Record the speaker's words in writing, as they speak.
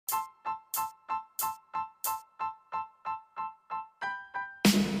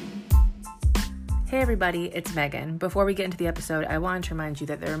Hey everybody, it's Megan. Before we get into the episode, I wanted to remind you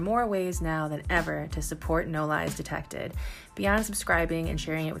that there are more ways now than ever to support No Lies Detected. Beyond subscribing and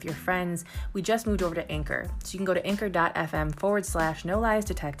sharing it with your friends, we just moved over to Anchor. So you can go to anchor.fm/No Lies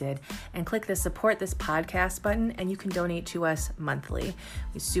Detected and click the support this podcast button and you can donate to us monthly.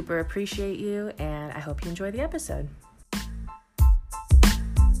 We super appreciate you and I hope you enjoy the episode.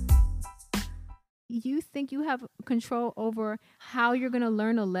 You think you have control over how you're going to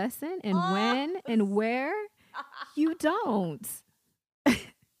learn a lesson and when and where? You don't.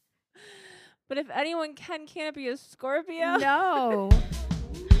 But if anyone can it be a Scorpio? No.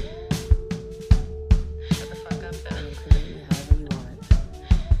 Shut the fuck up, Ben. However you want.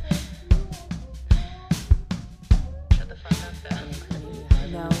 Shut the fuck up, Ben.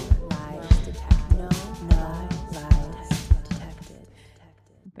 No lies detected. No lies detected.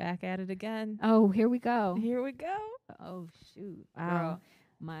 Back at it again. Oh, here we go. Here we go. Oh, shoot. Wow. Girl,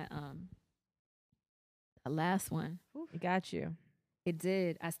 my the last one. It got you. It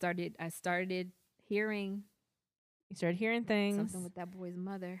did. I started hearing You started hearing things. something with that boy's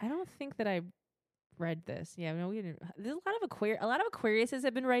mother. I don't think that I read this. Yeah, no, we didn't. There's a lot of Aquariuses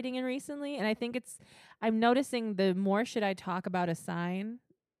have been writing in recently, and I think I'm noticing the more shit I talk about a sign,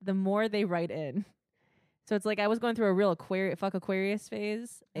 the more they write in. So it's like I was going through a real Aquarius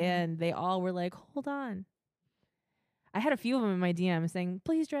phase, and they all were like, hold on. I had a few of them in my DM saying,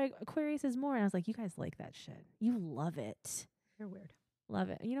 please drag Aquariuses more. And I was like, you guys like that shit. You love it. You're weird. Love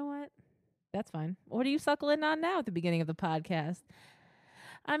it. You know what? That's fine. What are you suckling on now at the beginning of the podcast?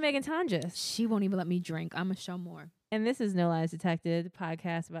 I'm Megan Tonjes. She won't even let me drink. I'm going to show more. And this is No Lies Detected, the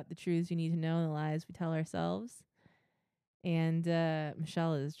podcast about the truths you need to know and the lies we tell ourselves. And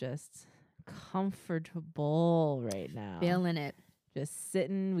Michelle is just comfortable right now. Feeling it. Just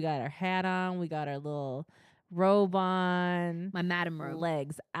sitting. We got our hat on. We got our little robe on. My madam robe.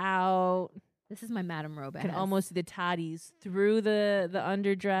 Legs out. This is my madam robe. Can almost see the toddies through the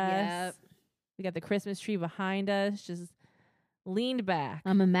underdress. Yep. We got the Christmas tree behind us. Just leaned back.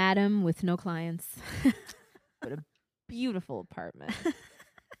 I'm a madam with no clients. But a beautiful apartment.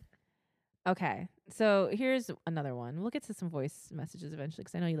 Okay, so here's another one. We'll get to some voice messages eventually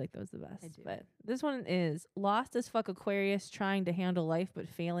because I know you like those the best. I do. But this one is lost as fuck Aquarius trying to handle life but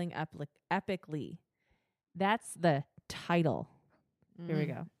failing epically. That's the title. Here we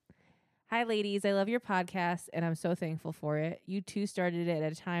go. Hi, ladies. I love your podcast, and I'm so thankful for it. You two started it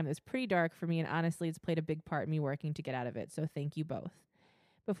at a time that's pretty dark for me, and honestly, it's played a big part in me working to get out of it, so thank you both.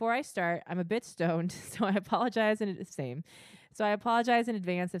 Before I start, I'm a bit stoned, so I apologize in advance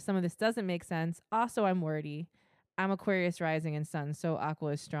if some of this doesn't make sense. Also, I'm wordy. I'm Aquarius rising and sun, so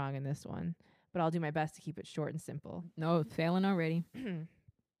Aqua is strong in this one, but I'll do my best to keep it short and simple. No, failing already.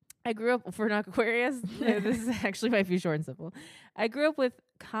 I grew up for an Aquarius. This is actually might be short and simple. I grew up with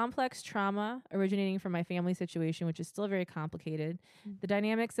complex trauma originating from my family situation, which is still very complicated. The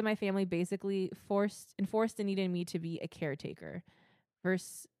dynamics in my family basically enforced the need in me to be a caretaker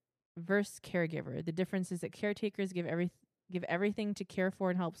versus caregiver. The difference is that caretakers give everything to care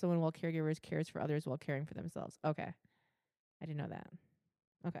for and help someone, while caregivers cares for others while caring for themselves. Okay. I didn't know that.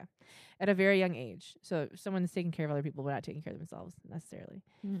 Okay. At a very young age. So someone's taking care of other people but not taking care of themselves necessarily.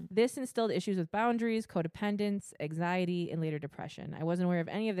 This instilled issues with boundaries, codependence, anxiety, and later depression. I wasn't aware of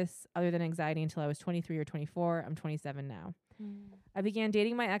any of this other than anxiety until I was 23 or 24. I'm 27 now. I began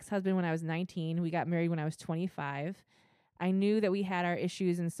dating my ex-husband when I was 19. We got married when I was 25. I knew that we had our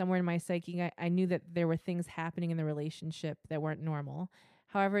issues, and somewhere in my psyche, I knew that there were things happening in the relationship that weren't normal.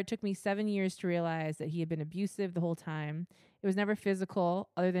 However, it took me 7 years to realize that he had been abusive the whole time. It was never physical,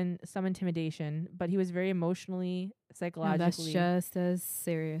 other than some intimidation, but he was very emotionally, psychologically. That's just as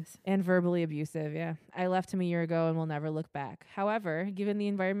serious. And verbally abusive, yeah. I left him a year ago and will never look back. However, given the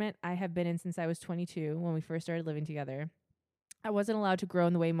environment I have been in since I was 22, when we first started living together, I wasn't allowed to grow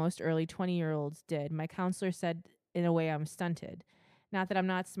in the way most early 20-year-olds did. My counselor said, in a way, I'm stunted. Not that I'm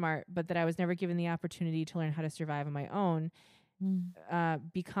not smart, but that I was never given the opportunity to learn how to survive on my own,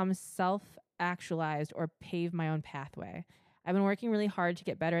 become self-actualized, or pave my own pathway. I've been working really hard to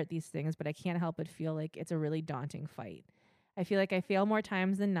get better at these things, but I can't help but feel like it's a really daunting fight. I feel like I fail more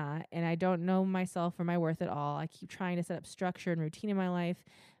times than not, and I don't know myself or my worth at all. I keep trying to set up structure and routine in my life,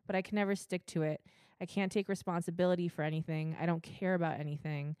 but I can never stick to it. I can't take responsibility for anything. I don't care about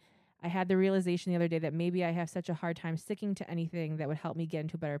anything. I had the realization the other day that maybe I have such a hard time sticking to anything that would help me get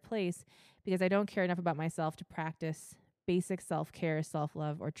into a better place because I don't care enough about myself to practice basic self-care,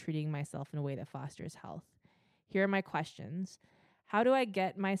 self-love, or treating myself in a way that fosters health. Here are my questions. How do I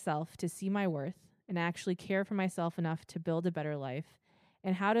get myself to see my worth and actually care for myself enough to build a better life?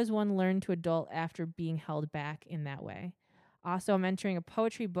 And how does one learn to adult after being held back in that way? Also, I'm entering a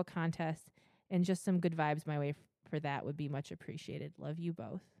poetry book contest And just some good vibes my way for that would be much appreciated. Love you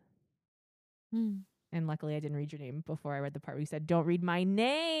both. And luckily I didn't read your name before I read the part where you said, don't read my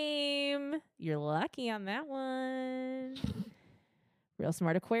name. You're lucky on that one. Real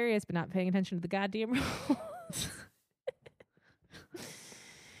smart Aquarius, but not paying attention to the goddamn rules.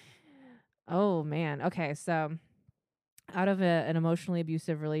 Oh, man. Okay, so out of an emotionally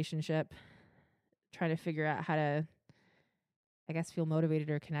abusive relationship, trying to figure out how to, I guess, feel motivated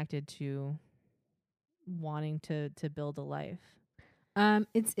or connected to wanting to build a life.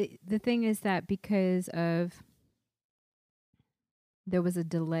 The thing is that because of there was a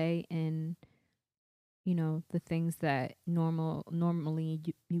delay in, you know, the things that normally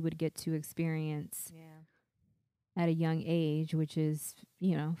you would get to experience at a young age, which is,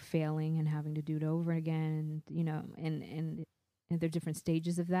 you know, failing and having to do it over again, and, you know, and there are different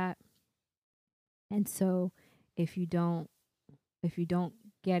stages of that. And so if you don't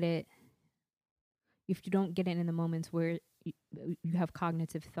get it in the moments where you have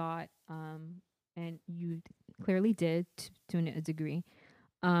cognitive thought, and you clearly did to a degree,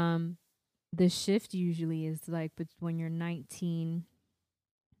 the shift usually is like, but when you're 19,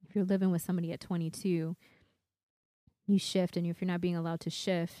 if you're living with somebody at 22, you shift, and if you're not being allowed to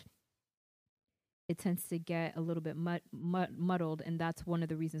shift, it tends to get a little bit muddled, and that's one of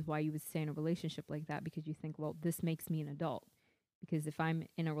the reasons why you would stay in a relationship like that, because you think, well, this makes me an adult. Because if I'm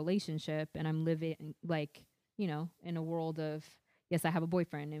in a relationship and I'm living, like, you know, in a world of, yes, I have a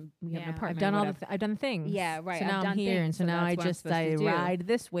boyfriend and we have an apartment. I've done things. Yeah, right. So now I've done I'm here, things, and so now I ride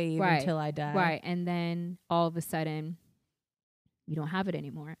this wave until I die. Right, and then all of a sudden, you don't have it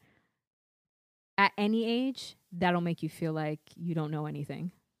anymore. At any age, that'll make you feel like you don't know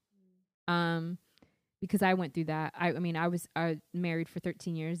anything. Because I went through that. I mean, I was married for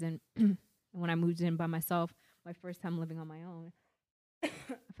 13 years, and when I moved in by myself, my first time living on my own, I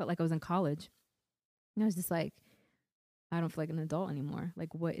felt like I was in college. And I was just like, I don't feel like an adult anymore.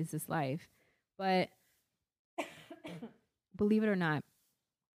 Like, what is this life? But believe it or not,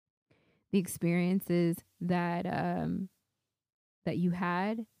 the experiences that that you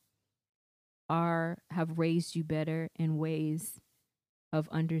had have raised you better in ways of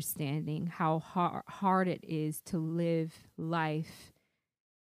understanding how hard it is to live life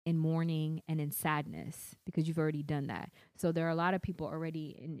in mourning and in sadness, because you've already done that. So there are a lot of people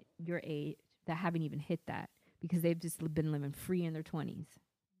already in your age that haven't even hit that, because they've just been living free in their 20s.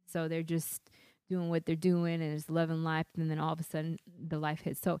 So they're just doing what they're doing and just loving life, and then all of a sudden the life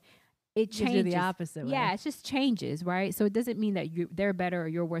hits. So it changes. You do the opposite way. Yeah, it just changes, right? So it doesn't mean that they're better or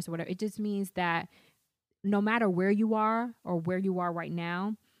you're worse or whatever. It just means that no matter where you are or where you are right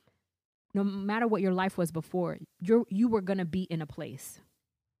now, no matter what your life was before, you were going to be in a place.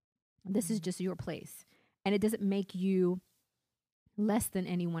 This is just your place. And it doesn't make you less than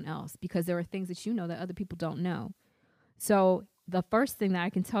anyone else, because there are things that you know that other people don't know. So the first thing that I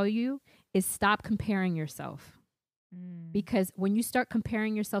can tell you is stop comparing yourself. Because when you start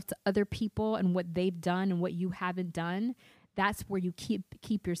comparing yourself to other people and what they've done and what you haven't done, that's where you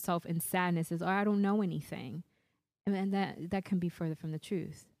keep yourself in sadness. Is, oh, I don't know anything. And that can be further from the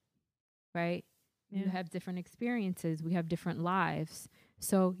truth, right? Yeah. You have different experiences. We have different lives.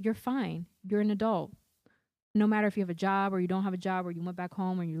 So you're fine. You're an adult. No matter if you have a job or you don't have a job, or you went back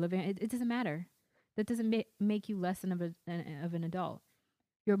home or you're living, it doesn't matter. That doesn't make you less of an adult.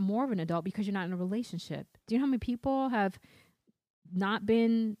 You're more of an adult because you're not in a relationship. Do you know how many people have not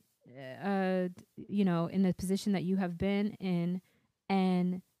been, in the position that you have been in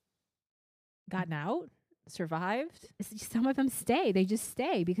and gotten out, survived? Some of them stay. They just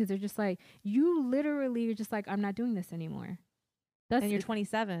stay because they're just like, you literally are just like, I'm not doing this anymore. And you're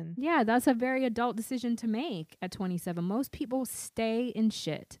 27. Yeah, that's a very adult decision to make at 27. Most people stay in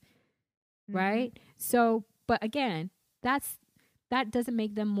shit, right? So, but again, that doesn't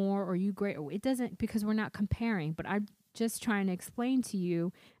make them more or you great. It doesn't, because we're not comparing. But I'm just trying to explain to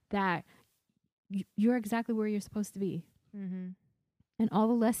you that you're exactly where you're supposed to be. And all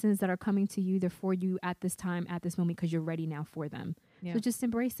the lessons that are coming to you, they're for you at this time, at this moment, because you're ready now for them. Yeah. So just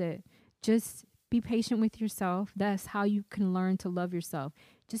embrace it. Just be patient with yourself. That's how you can learn to love yourself.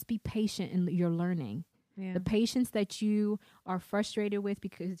 Just be patient in your learning. Yeah. The patience that you are frustrated with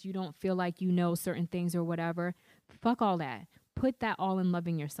because you don't feel like you know certain things or whatever, fuck all that. Put that all in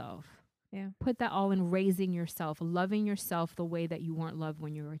loving yourself. Yeah. Put that all in raising yourself, loving yourself the way that you weren't loved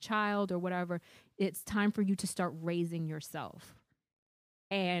when you were a child or whatever. It's time for you to start raising yourself.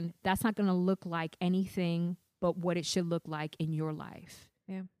 And that's not going to look like anything but what it should look like in your life.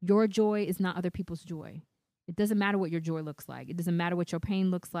 Yeah. Your joy is not other people's joy. It doesn't matter what your joy looks like. It doesn't matter what your pain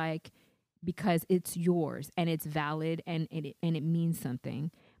looks like, because it's yours and it's valid and it means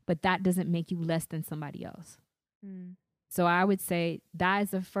something. but that doesn't make you less than somebody else. Mm. So I would say that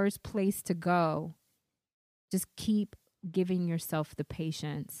is the first place to go. Just keep giving yourself the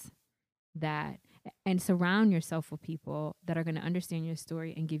patience and surround yourself with people that are going to understand your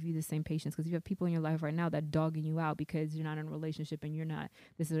story and give you the same patience. Because you have people in your life right now that dogging you out because you're not in a relationship and you're not.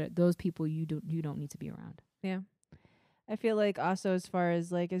 Those people you don't need to be around. Yeah. I feel like also as far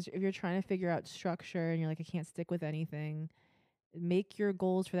as like if you're trying to figure out structure and you're like, I can't stick with anything, make your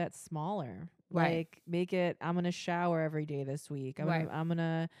goals for that smaller. Right. Like make it, I'm going to shower every day this week. Right. I'm going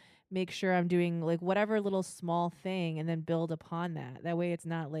to make sure I'm doing like whatever little small thing and then build upon that. That way it's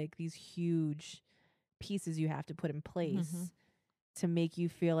not like these huge pieces you have to put in place to make you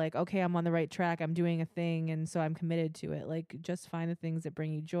feel like, okay, I'm on the right track. I'm doing a thing. And so I'm committed to it. Like just find the things that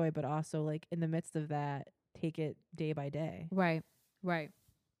bring you joy, but also like in the midst of that, take it day by day. Right. Right.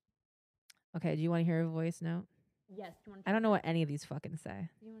 Okay. Do you want to hear a voice note? Yes. I don't know what any of these fucking say.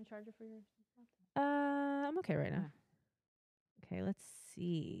 Do you want to charge it for your? I'm okay right now. Okay, let's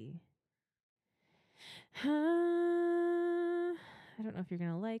see. I don't know if you're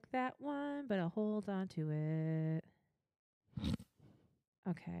gonna like that one, but I'll hold on to it.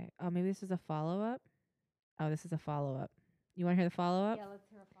 Okay. Oh, maybe this is a follow-up. Oh, this is a follow-up. You want to hear the follow-up? Yeah, let's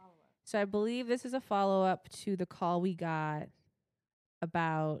hear a follow-up. So I believe this is a follow-up to the call we got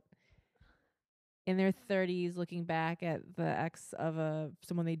about in their 30s looking back at the ex of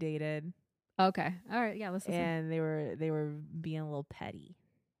someone they dated. Okay. All right. Yeah, let's listen. And they were being a little petty.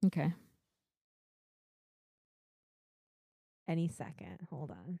 Okay. Any second.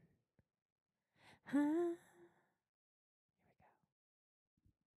 Hold on.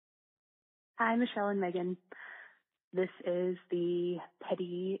 Hi, Michelle and Megan. This is the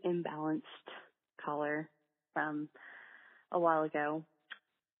petty, imbalanced caller from a while ago.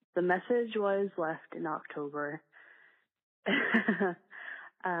 The message was left in October.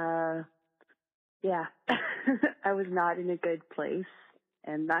 Yeah, I was not in a good place,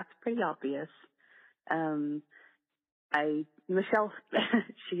 and that's pretty obvious. Michelle,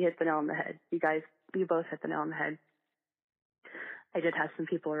 she hit the nail on the head. You both hit the nail on the head. I did have some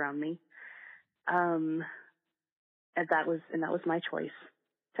people around me. And that was my choice.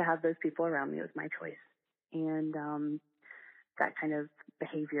 To have those people around me was my choice. And that kind of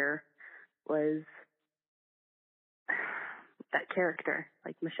behavior was that character,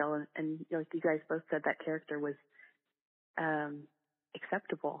 like Michelle and like you guys both said, that character was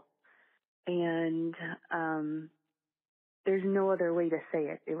acceptable. And there's no other way to say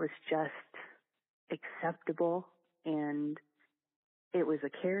it. It was just acceptable, and it was a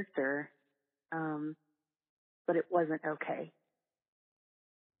character, but it wasn't okay.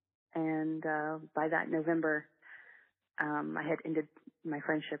 And by that November, I had ended my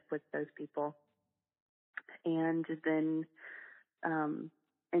friendship with those people. And then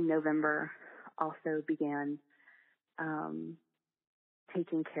in November also began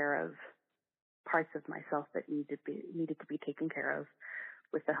taking care of parts of myself that needed to be taken care of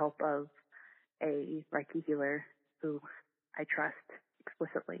with the help of a Reiki healer who I trust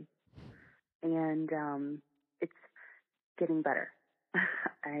explicitly. And it's getting better.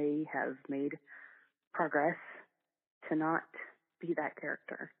 I have made progress to not be that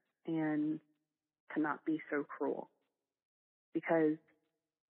character and to not be so cruel, because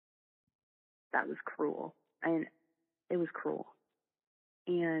that was cruel. And it was cruel.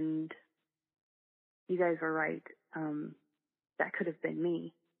 And you guys were right. That could have been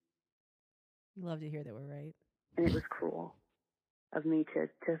me. You love to hear that we're right. And it was cruel of me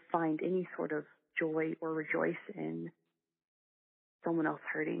to find any sort of joy or rejoice in someone else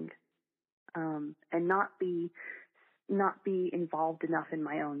hurting, and not be involved enough in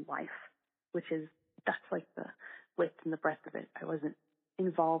my own life, that's like the width and the breadth of it. I wasn't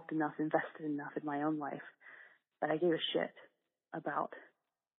involved enough, invested enough in my own life that I gave a shit about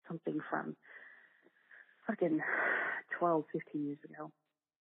something from fucking 12, 15 years ago.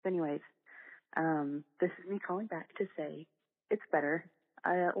 But anyways, this is me calling back to say it's better,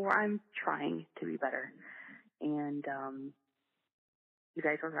 or I'm trying to be better. And you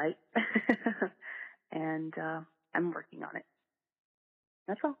guys are right. And I'm working on it.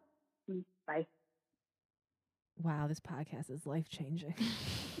 That's all. Bye. Wow, this podcast is life-changing.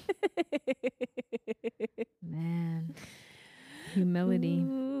 Man. Humility.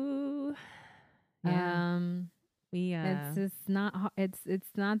 Ooh. Yeah. It's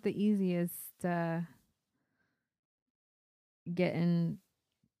not the easiest getting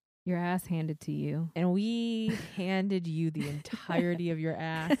your ass handed to you. And we handed you the entirety of your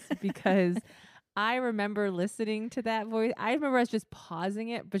ass, because I remember listening to that voice. I remember us just pausing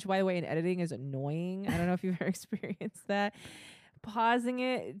it, which, by the way, in editing is annoying. I don't know if you've ever experienced that. pausing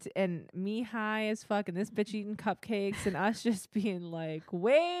it and me high as fuck and this bitch eating cupcakes and us just being like,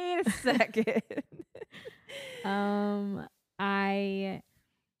 wait a second.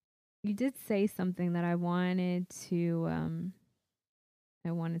 You did say something that I wanted to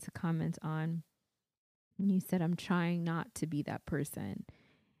comment on. You said I'm trying not to be that person.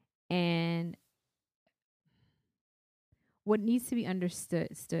 And what needs to be understood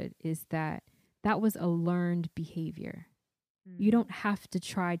is that was a learned behavior. You don't have to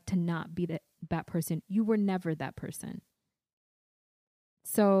try to not be that person. You were never that person.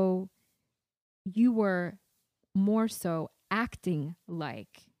 So you were more so acting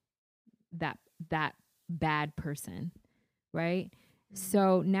like that bad person, right?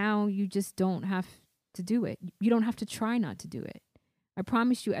 So now you just don't have to do it. You don't have to try not to do it. I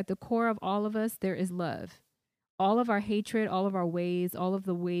promise you, at the core of all of us, there is love. All of our hatred, all of our ways, all of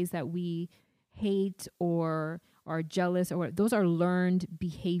the ways that we hate or are jealous, or those are learned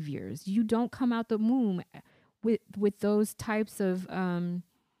behaviors. You don't come out the womb with those types of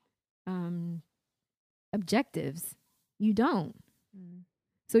objectives. You don't.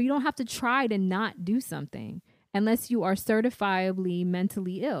 So you don't have to try to not do something unless you are certifiably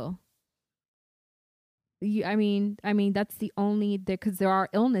mentally ill. I mean, that's the only, because there are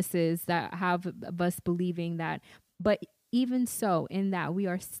illnesses that have us believing that, but even so, in that we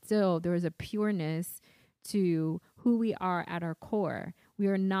are still, there is a pureness to who we are at our core. We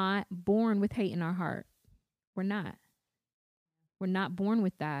are not born with hate in our heart. We're not born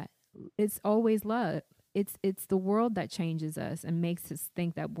with that. It's always love. It's the world that changes us and makes us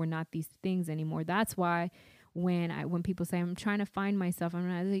think that we're not these things anymore. That's why when people say I'm trying to find myself, I'm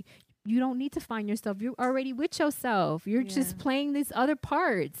not like, you don't need to find yourself. You're already with yourself. You're just playing these other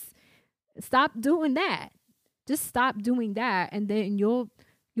parts. Stop doing that. Just stop doing that, and then you'll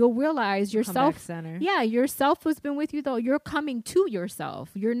realize yourself. Yeah, yourself has been with you though. You're coming to yourself.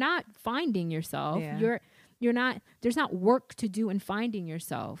 You're not finding yourself. Yeah. You're not. There's not work to do in finding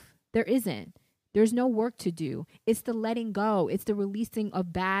yourself. There isn't. There's no work to do. It's the letting go. It's the releasing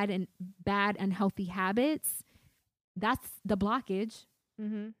of bad and unhealthy habits. That's the blockage.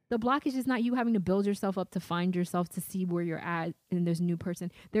 Mm-hmm. The blockage is not you having to build yourself up to find yourself, to see where you're at, and there's a new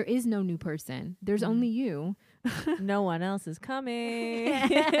person. There is no new person. There's only you. No one else is coming.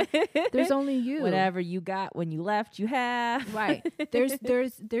 There's only you. Whatever you got when you left, you have. Right.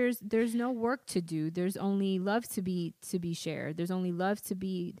 There's no work to do. There's only love to be shared. There's only love to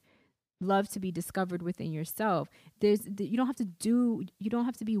be discovered within yourself. You don't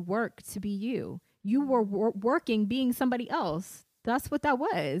have to be work to be you. You were working being somebody else. That's what that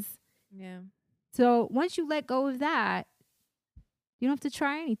was. Yeah. So once you let go of that, you don't have to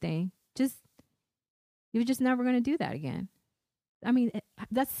try anything. You're just never going to do that again. I mean,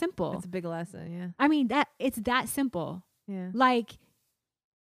 that's simple. It's a big lesson. Yeah. I mean, it's that simple. Yeah. Like,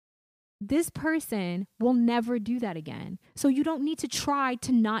 this person will never do that again. So you don't need to try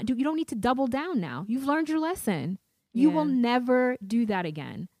to not do. You don't need to double down now. You've learned your lesson. You will never do that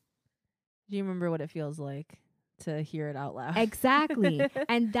again. Do you remember what it feels like to hear it out loud? Exactly.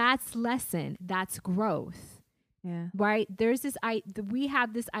 And that's lesson. That's growth. Yeah. Right? We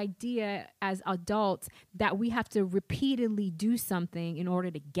have this idea as adults that we have to repeatedly do something in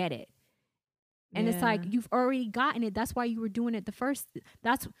order to get it. And it's like, you've already gotten it. That's why you were doing it the first.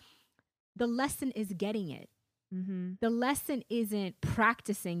 The lesson is getting it. Mm-hmm. The lesson isn't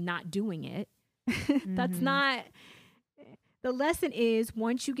practicing not doing it. That's not. The lesson is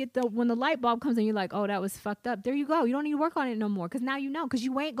once you get when the light bulb comes and you're like, oh, that was fucked up. There you go. You don't need to work on it no more, because now you know, because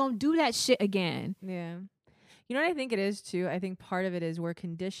you ain't gonna do that shit again. Yeah. You know what I think it is too? I think part of it is we're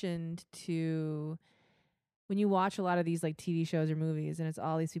conditioned to, when you watch a lot of these like TV shows or movies and it's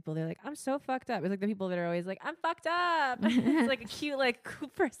all these people, they're like, I'm so fucked up. It's like the people that are always like, I'm fucked up. It's like a cute like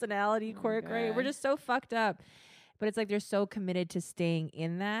personality quirk, right? We're just so fucked up. But it's like they're so committed to staying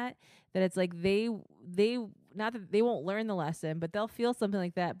in that it's like they not that they won't learn the lesson, but they'll feel something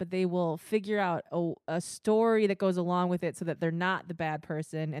like that, but they will figure out a story that goes along with it so that they're not the bad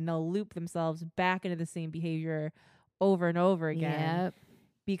person, and they'll loop themselves back into the same behavior over and over again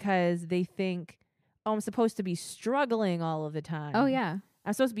because they think, oh, I'm supposed to be struggling all of the time. Oh, yeah.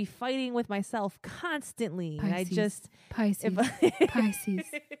 I'm supposed to be fighting with myself constantly. Pisces. And I just... Pisces. Pisces.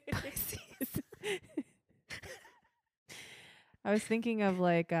 I was thinking of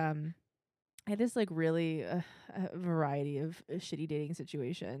like... I had this like really a variety of shitty dating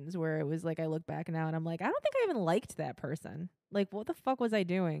situations where it was like I look back now and I'm like, I don't think I even liked that person. Like, what the fuck was I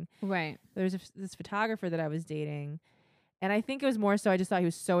doing? Right. There's this photographer that I was dating, and I think it was more so I just thought he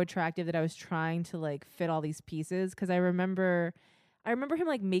was so attractive that I was trying to like fit all these pieces, because I remember him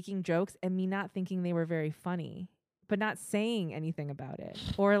like making jokes and me not thinking they were very funny. but not saying anything about it.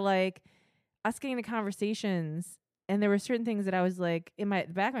 Or like us getting into conversations, and there were certain things that I was like, in the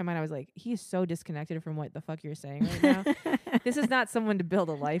back of my mind, I was like, he is so disconnected from what the fuck you're saying right now. This is not someone to build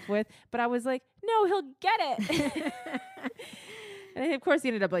a life with. But I was like, no, he'll get it. And of course, he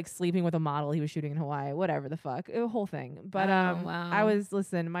ended up like sleeping with a model he was shooting in Hawaii, whatever the fuck, a whole thing. But wow. I was,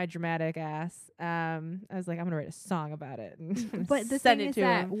 listen, my dramatic ass. I was like, I'm gonna write a song about it. But the thing is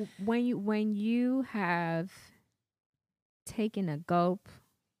that when you have taken a gulp,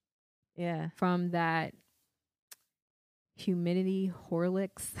 yeah, from that humidity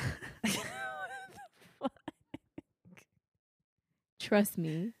Horlicks, trust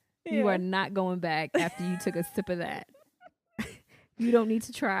me, you are not going back after you took a sip of that. You don't need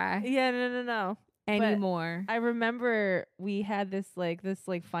to try. Yeah, no. Anymore. But I remember we had this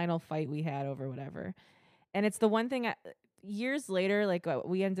final fight we had over whatever. And it's the one thing years later, like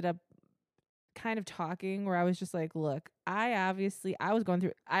we ended up kind of talking where I was just like, look, I was going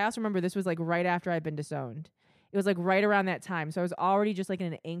through, I also remember this was like right after I'd been disowned. It was like right around that time. So I was already just like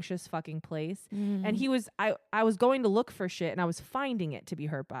in an anxious fucking place. Mm-hmm. And I was going to look for shit and I was finding it to be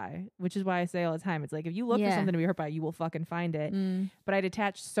hurt by, which is why I say all the time, it's like, if you look for something to be hurt by, you will fucking find it. But I'd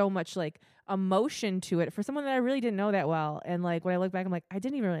attached so much like emotion to it for someone that I really didn't know that well. And like, when I look back, I'm like, I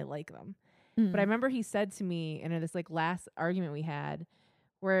didn't even really like them. But I remember he said to me in this like last argument we had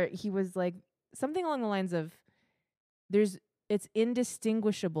where he was like something along the lines of, it's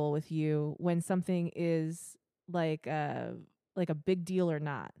indistinguishable with you when something is like a big deal or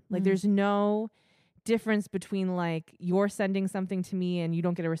not. Like there's no difference between like you're sending something to me and you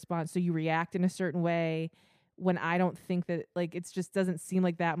don't get a response, so you react in a certain way when I don't think that, like, it's just doesn't seem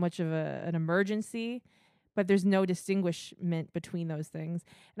like that much of an emergency, but there's no distinguishment between those things.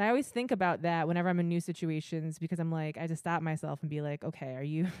 And I always think about that whenever I'm in new situations, because I'm like, I just stop myself and be like, okay, are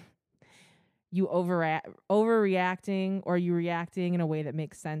you overreacting, or are you reacting in a way that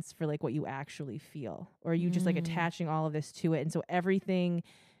makes sense for like what you actually feel? Or are you just like attaching all of this to it? And so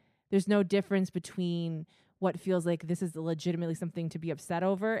there's no difference between what feels like this is legitimately something to be upset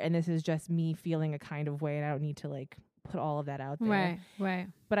over, and this is just me feeling a kind of way, and I don't need to like put all of that out there. Right.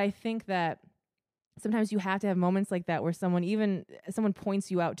 But I think that sometimes you have to have moments like that where someone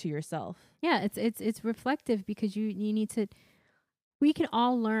points you out to yourself. Yeah, it's reflective, because you need to. We can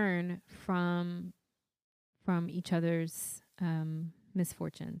all learn from each other's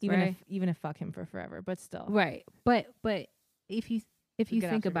misfortunes, even if fuck him for forever, but still. Right. But if you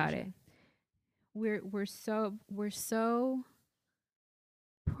think about it, we're so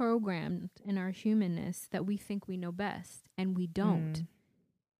programmed in our humanness that we think we know best, and we don't.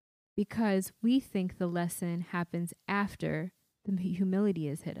 Because we think the lesson happens after the humility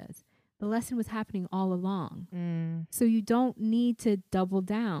has hit us. The lesson was happening all along. So you don't need to double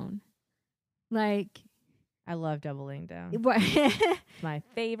down. Like, I love doubling down. It's my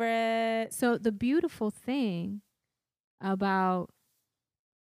favorite. So the beautiful thing about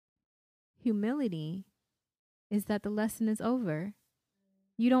humility is that the lesson is over.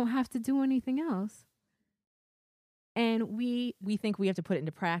 You don't have to do anything else. And we think we have to put it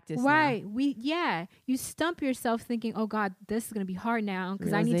into practice. Right. Now. You stump yourself thinking, oh God, this is going to be hard now,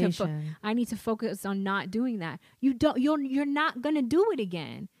 because I need to focus on not doing that. You're not going to do it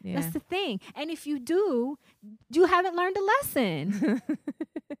again. Yeah. That's the thing. And if you do, you haven't learned a lesson.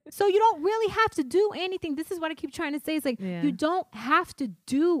 So you don't really have to do anything. This is what I keep trying to say. It's like, you don't have to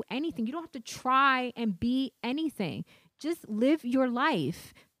do anything. You don't have to try and be anything. Just live your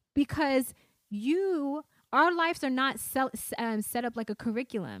life, because our lives are not set up like a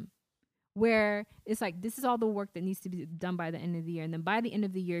curriculum where it's like, this is all the work that needs to be done by the end of the year. And then by the end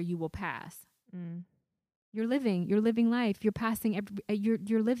of the year, you will pass. You're living life. You're passing.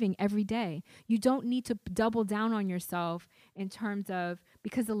 You're living every day. You don't need to double down on yourself in terms of,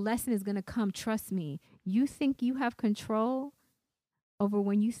 because the lesson is going to come. Trust me. You think you have control over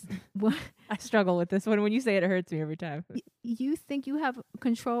when you I struggle with this one. When you say it, it hurts me every time. You think you have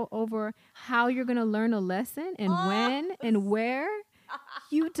control over how you're going to learn a lesson and when and where?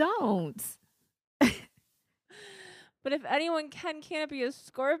 You don't. But if anyone can't it be a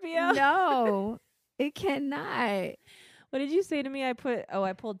Scorpio? No, it cannot. What did you say to me? I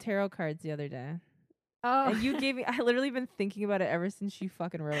pulled tarot cards the other day. Oh. And you gave me, I literally been thinking about it ever since you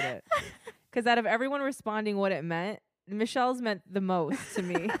fucking wrote it. Because out of everyone responding what it meant, Michelle's meant the most to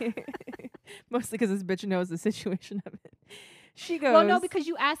me. Mostly because this bitch knows the situation of it. She goes, well, no, because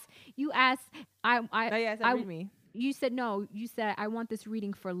you asked. Read me. You said no. You said, I want this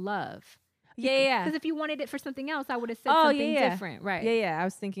reading for love. Yeah. Because if you wanted it for something else, I would have said something different. Right. Yeah. I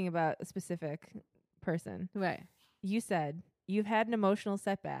was thinking about a specific person. Right. You said, you've had an emotional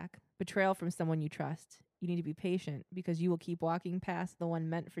setback, betrayal from someone you trust. You need to be patient because you will keep walking past the one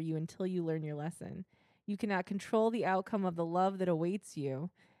meant for you until you learn your lesson. You cannot control the outcome of the love that awaits you.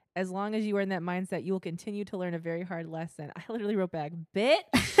 As long as you are in that mindset, you will continue to learn a very hard lesson. I literally wrote back, bitch.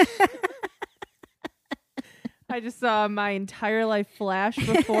 I just saw my entire life flash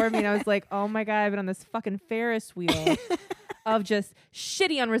before me, and I was like, oh my God, I've been on this fucking Ferris wheel of just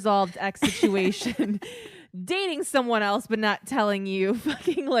shitty unresolved ex situation. Dating someone else but not telling you,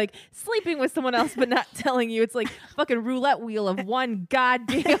 fucking like sleeping with someone else but not telling you. It's like fucking roulette wheel of one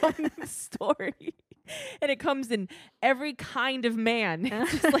goddamn story. And it comes in every kind of man.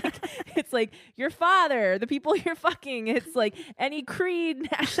 It's like your father, the people you're fucking. It's like any creed,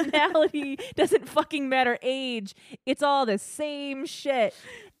 nationality, doesn't fucking matter, age. It's all the same shit.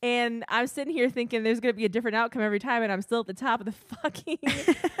 And I'm sitting here thinking there's going to be a different outcome every time, and I'm still at the top of the fucking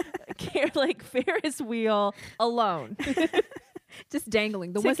like Ferris wheel alone. Just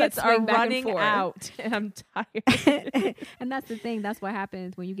dangling. The Tickets ones that swing are back running and forth. out, and I'm tired. And that's the thing. That's what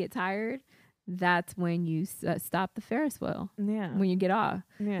happens when you get tired. That's when you stop the Ferris wheel. Yeah. When you get off.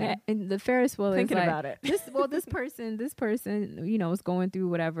 Yeah. And the Ferris wheel Thinking is like, about it. this person, you know, was going through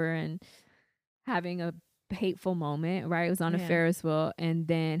whatever and having a hateful moment, right? It was on a Ferris wheel and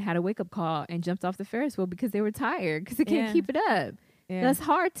then had a wake-up call and jumped off the Ferris wheel because they were tired because they can't keep it up. Yeah. That's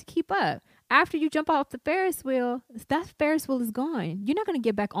hard to keep up. After you jump off the Ferris wheel, that Ferris wheel is gone. You're not going to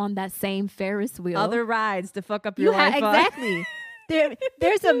get back on that same Ferris wheel. Other rides to fuck up your life. Exactly.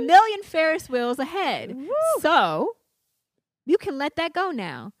 There's a million Ferris wheels ahead. Woo. So you can let that go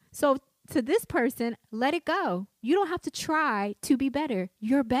now. So to this person, let it go. You don't have to try to be better.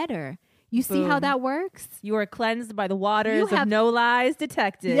 You're better. You see how that works? You are cleansed by the waters of No Lies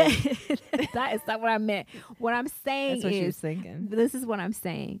Detected. Yeah. That is not what I meant. What I'm saying That's what she was thinking. This is what I'm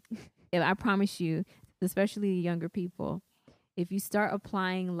saying. If I promise you, especially younger people, if you start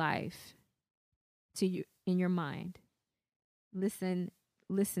applying life to you in your mind, listen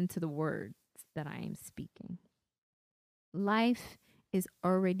to the words that I am speaking. Life is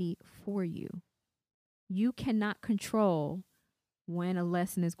already for you. You cannot control when a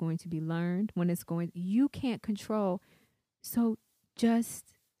lesson is going to be learned, you can't control. So just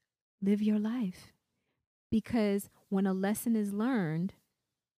live your life. Because when a lesson is learned,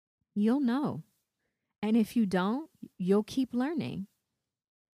 you'll know. And if you don't, you'll keep learning.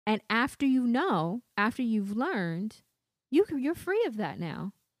 And after you've learned, you're free of that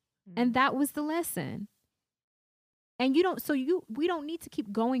now. Mm-hmm. And that was the lesson. And we don't need to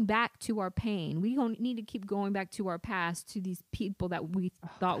keep going back to our pain. We don't need to keep going back to our past, to these people that we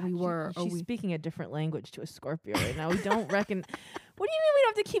thought we were. She's speaking a different language to a Scorpio right now. We don't reckon. What do you mean we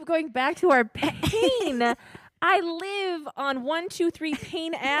don't have to keep going back to our pain? I live on 123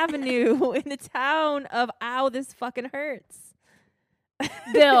 Payne Avenue in the town of Ow, this fucking hurts.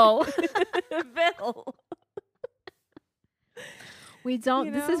 Bill. Bill. We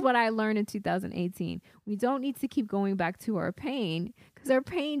don't, this is what I learned in 2018. We don't need to keep going back to our pain because our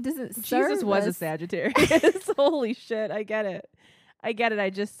pain doesn't serve Jesus was a Sagittarius. Holy shit. I get it. I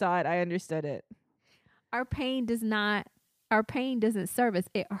just saw it. I understood it. Our pain doesn't serve us.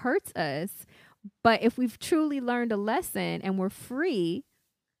 It hurts us. But if we've truly learned a lesson and we're free,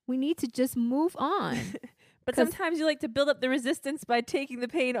 we need to just move on. But sometimes you like to build up the resistance by taking the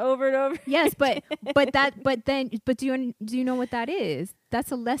pain over and over. Yes, but do you know what that is?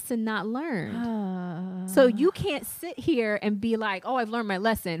 That's a lesson not learned. So you can't sit here and be like, "Oh, I've learned my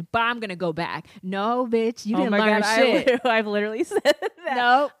lesson, but I'm gonna go back." No, bitch, you didn't learn shit. I've literally said that.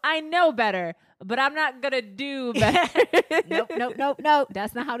 No, I know better, but I'm not gonna do better. Nope.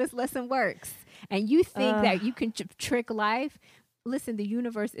 That's not how this lesson works. And you think that you can trick life? Listen, the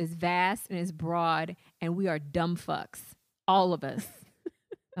universe is vast and is broad, and we are dumb fucks. All of us.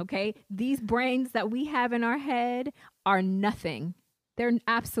 Okay? These brains that we have in our head are nothing. They're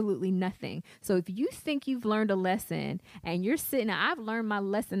absolutely nothing. So if you think you've learned a lesson and you're sitting, I've learned my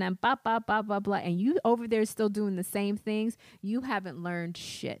lesson and blah, blah, blah, blah, blah, and you over there still doing the same things, you haven't learned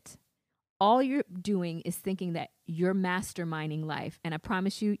shit. All you're doing is thinking that you're masterminding life. And I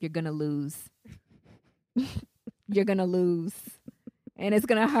promise you, you're going to lose. You're going to lose. And it's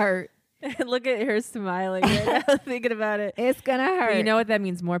going to hurt. Look at her smiling right now, thinking about it. It's going to hurt. But you know what that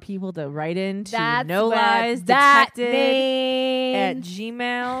means? More people to write in to That's No Lies Detected at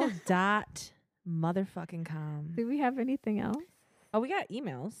gmail.com. Do we have anything else? Oh, we got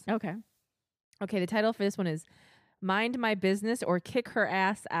emails. Okay. Okay, the title for this one is Mind My Business or Kick Her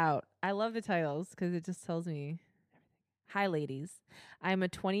Ass Out. I love the titles because it just tells me. Hi, ladies. I'm a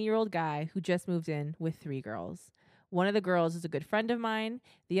 20-year-old guy who just moved in with 3 girls. One of the girls is a good friend of mine.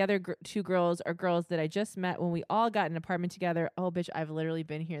 The other two girls are girls that I just met when we all got an apartment together. Oh, bitch, I've literally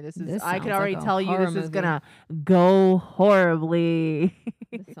been here. I could sounds already like a tell you horror this is movie. gonna go horribly.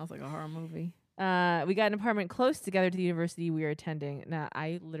 This sounds like a horror movie. We got an apartment close together to the university we were attending. Now,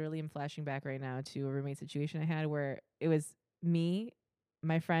 I literally am flashing back right now to a roommate situation I had where it was me,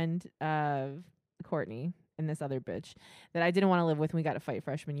 my friend Courtney, and this other bitch that I didn't want to live with when we got a fight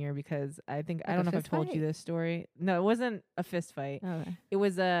freshman year because I don't know if I've told you this story. No, it wasn't a fist fight. Okay. It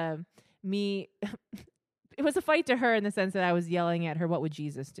was me. It was a fight to her in the sense that I was yelling at her, "What would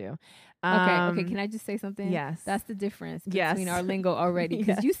Jesus do?" Okay. Can I just say something? Yes. That's the difference Yes. between our lingo already.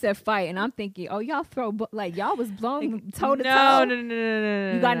 Because Yes. you said fight, and I'm thinking, oh, y'all like y'all was blowing toe to toe. No.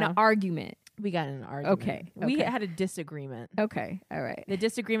 You got in an argument. We got in an argument. Okay. We had a disagreement. Okay. All right. The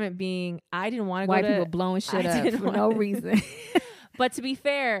disagreement being I didn't want to go White to people blowing shit I up didn't for no want- reason. But to be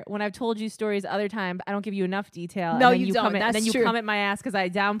fair, when I've told you stories other times, I don't give you enough detail. No, and then you don't. Come That's and then true. you come at my ass because I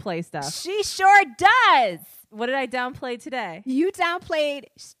downplay stuff. She sure does. What did I downplay today? You downplayed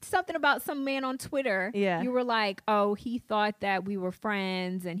something about some man on Twitter. Yeah. You were like, oh, he thought that we were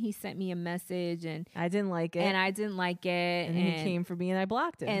friends and he sent me a message and I didn't like it. and I didn't like it. And then he came for me and I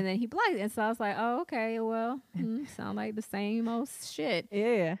blocked him. And then he blocked it. And so I was like, oh, okay, well, sound like the same old shit.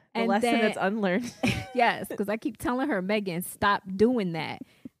 yeah. The And lesson then- that's unlearned. Yes, because I keep telling her, Megan, stop doing that.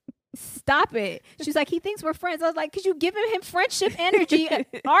 Stop it. She's like, he thinks we're friends. I was like, because you giving him friendship energy,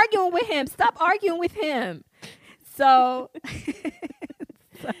 arguing with him. Stop arguing with him. So,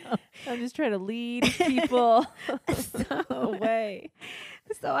 I'm just trying to lead people away.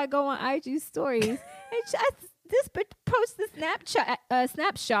 So I go on IG stories and this post the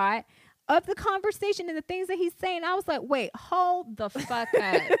snapshot of the conversation and the things that he's saying. I was like, wait, hold the fuck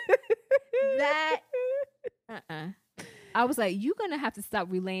up. I was like, you're gonna have to stop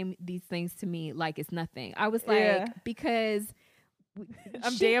relaying these things to me like it's nothing. I was like, Yeah. because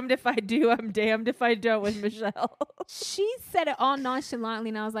I'm damned if I do. I'm damned if I don't with Michelle. she said it all nonchalantly,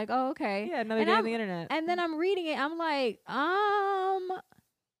 and I was like, oh, okay. Yeah, another And day on I'm- the internet. And then I'm reading it. I'm like, and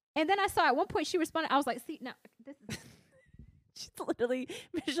then I saw at one point she responded. I was like, see, now this is. She's literally,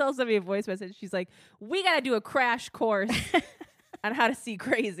 Michelle sent me a voice message. She's like, we got to do a crash course on how to see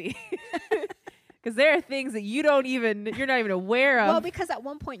crazy. Because there are things that you're not even aware of. Well, because at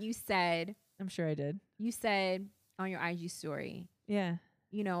one point you said I'm sure I did. on your IG story, Yeah.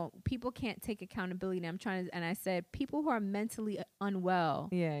 you know, people can't take accountability. And I said, people who are mentally unwell,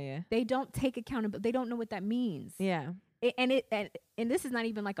 Yeah. they don't take accountability. They don't know what that means. Yeah. And this is not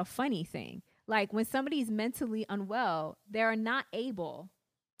even like a funny thing. Like when somebody's mentally unwell, they're not able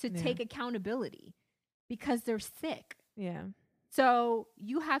to take accountability because they're sick. Yeah. So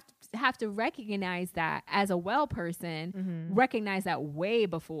you have to recognize that as a well person, Mm-hmm. recognize that way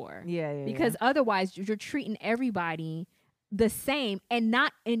before. Yeah. Because otherwise you're treating everybody the same and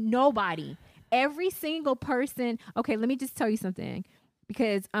nobody. Every single person. Okay, let me just tell you something.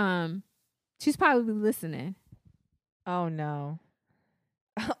 Because she's probably listening. Oh, no.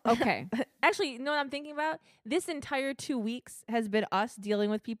 Okay. Actually, you know what I'm thinking about? This entire 2 weeks has been us dealing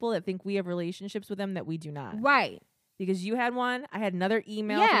with people that think we have relationships with them that we do not. Right. Because you had one, I had another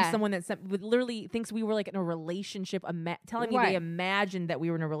email Yeah. from someone that literally thinks we were like in a relationship, telling me Right. they imagined that we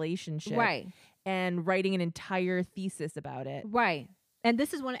were in a relationship, Right. and writing an entire thesis about it. Right. And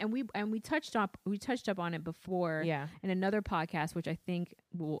this is one, and we touched up on it before, Yeah, in another podcast, which I think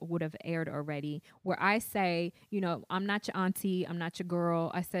would have aired already, where I say, you know, I'm not your auntie, I'm not your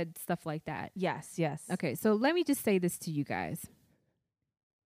girl. I said stuff like that. yes. Okay, so let me just say this to you guys.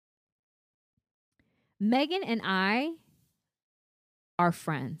 Megan and I are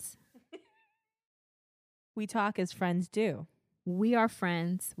friends. We talk as friends do. We are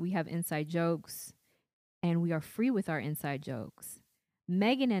friends. We have inside jokes, and we are free with our inside jokes.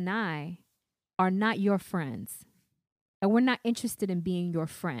 Megan and I are not your friends, and we're not interested in being your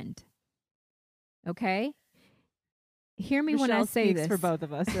friend. Okay? Hear me when I Michelle say speaks this. for both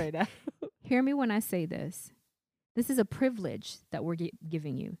of us right now. Hear me when I say this. This is a privilege that we're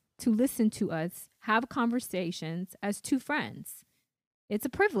giving you to listen to us have conversations as two friends. It's a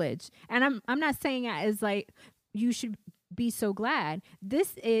privilege. And I'm not saying that as like you should be so glad.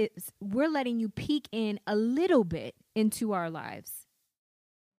 We're letting you peek in a little bit into our lives.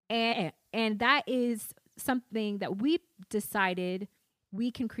 And that is something that we decided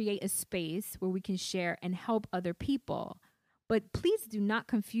we can create a space where we can share and help other people. But please do not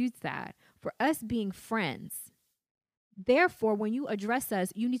confuse that for us being friends. Therefore, when you address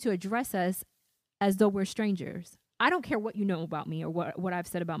us, you need to address us as though we're strangers. I don't care what you know about me or what I've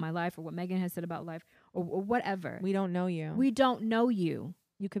said about my life or what Megan has said about life or whatever. We don't know you. We don't know you.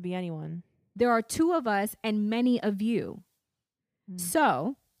 You could be anyone. There are two of us and many of you.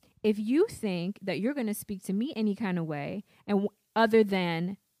 So if you think that you're going to speak to me any kind of way, and other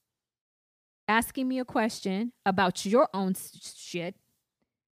than asking me a question about your own shit,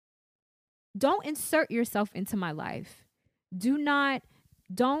 don't insert yourself into my life.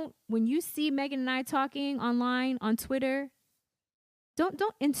 Don't, when you see Megan and I talking online on Twitter, don't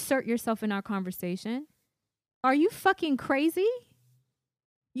insert yourself in our conversation. Are you fucking crazy?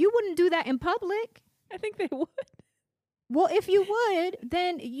 You wouldn't do that in public. I think they would. Well, if you would,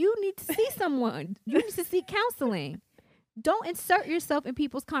 then you need to see someone. You need to seek counseling. Don't insert yourself in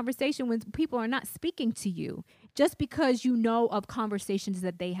people's conversation when people are not speaking to you, just because you know of conversations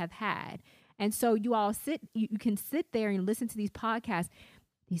that they have had. And so you all you can sit there and listen to these podcasts.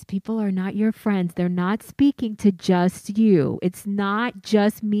 These people are not your friends. They're not speaking to just you. It's not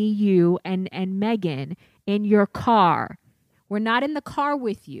just me, you, and Megan in your car. We're not in the car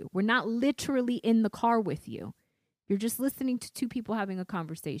with you. We're not literally in the car with you. You're just listening to two people having a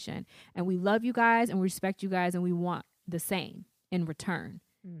conversation. And we love you guys and we respect you guys and we want the same in return.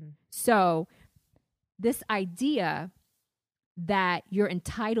 So this idea that you're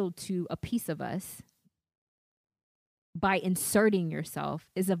entitled to a piece of us by inserting yourself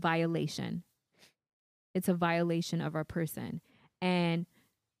is a violation. It's a violation of our person. And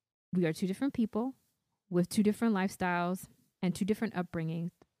we are two different people with two different lifestyles and two different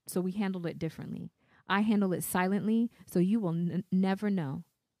upbringings. So we handle it differently. I handle it silently, so you will never know.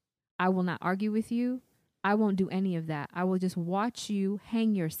 I will not argue with you. I won't do any of that. I will just watch you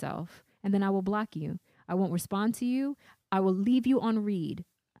hang yourself, and then I will block you. I won't respond to you. I will leave you on read.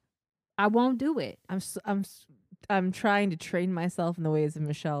 I won't do it. I'm trying to train myself in the ways of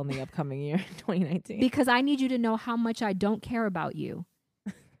Michelle in the upcoming year, 2019. Because I need you to know how much I don't care about you.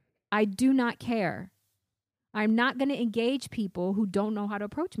 I do not care. I'm not going to engage people who don't know how to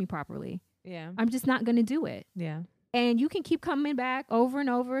approach me properly. Yeah. I'm just not going to do it. Yeah. And you can keep coming back over and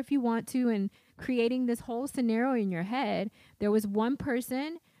over if you want to and creating this whole scenario in your head. There was one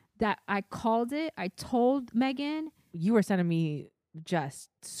person that I called it. I told Megan. You were sending me just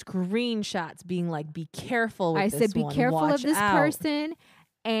screenshots being like, be careful with I this said, be one. careful Watch of this out. person.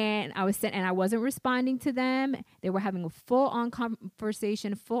 And I wasn't responding to them. They were having a full-on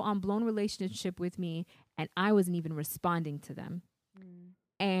conversation, full-on blown relationship with me. And I wasn't even responding to them.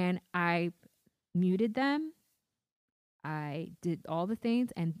 And I muted them. I did all the things.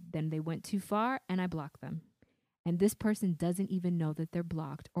 And then they went too far and I blocked them. And this person doesn't even know that they're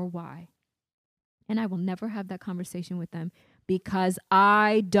blocked or why. And I will never have that conversation with them because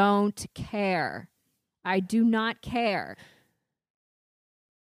I don't care. I do not care.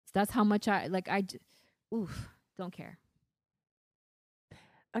 That's how much don't care.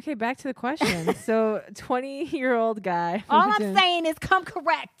 Okay, back to the question. So 20-year-old guy. All I'm saying is come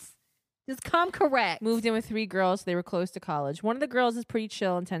correct. Just come correct. Moved in with 3 girls. So they were close to college. One of the girls is pretty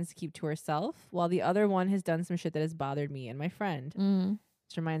chill and tends to keep to herself, while the other one has done some shit that has bothered me and my friend.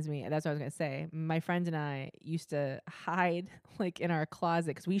 Which reminds me, that's what I was going to say. My friend and I used to hide like in our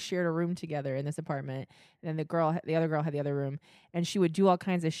closet because we shared a room together in this apartment. And then the other girl had the other room, and she would do all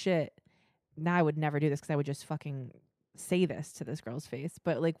kinds of shit. Now I would never do this because I would just fucking say this to this girl's face.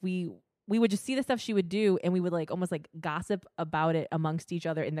 But like we would just see the stuff she would do, and we would like almost like gossip about it amongst each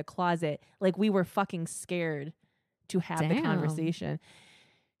other in the closet. Like we were fucking scared to have the conversation.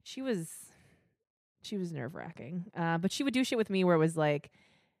 She was nerve-wracking. But she would do shit with me where it was like,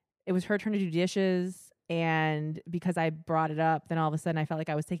 it was her turn to do dishes. And because I brought it up, then all of a sudden I felt like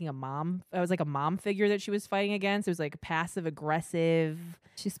I was taking I was like a mom figure that she was fighting against. It was like passive aggressive.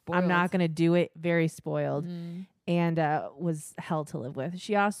 She's spoiled. I'm not going to do it. Very spoiled. And was hell to live with.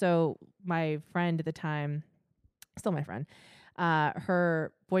 She also, my friend at the time, still my friend,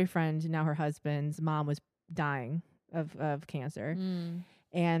 her boyfriend, now her husband's mom was dying of cancer.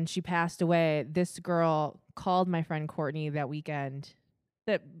 And she passed away. This girl called my friend Courtney that weekend.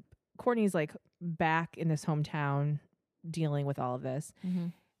 That Courtney's like back in this hometown dealing with all of this.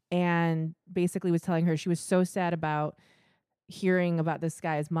 And basically was telling her she was so sad about hearing about this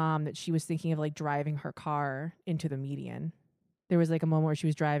guy's mom that she was thinking of like driving her car into the median. There was like a moment where she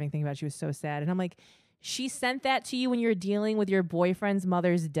was driving thinking about it, she was so sad. And I'm like, she sent that to you when you're dealing with your boyfriend's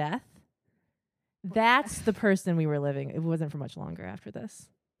mother's death? That's the person we were living. It wasn't for much longer after this.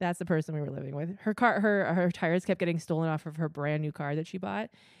 That's the person we were living with. Her car, her tires kept getting stolen off of her brand new car that she bought.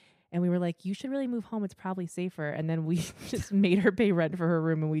 And we were like, you should really move home. It's probably safer. And then we just made her pay rent for her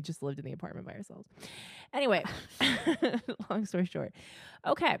room, and we just lived in the apartment by ourselves. Anyway, long story short.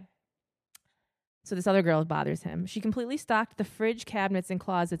 Okay. So this other girl bothers him. She completely stocked the fridge cabinets and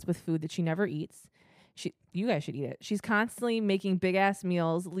closets with food that she never eats. You guys should eat it. She's constantly making big ass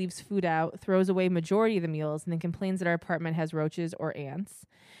meals, leaves food out, throws away majority of the meals, and then complains that our apartment has roaches or ants.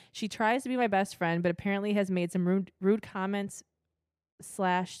 She tries to be my best friend, but apparently has made some rude comments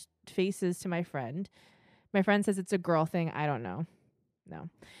 / faces to my friend. My friend says it's a girl thing. I don't know. No.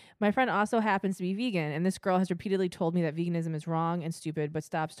 My friend also happens to be vegan, and this girl has repeatedly told me that veganism is wrong and stupid, but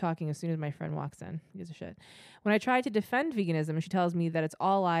stops talking as soon as my friend walks in. He gives a shit. When I try to defend veganism, she tells me that it's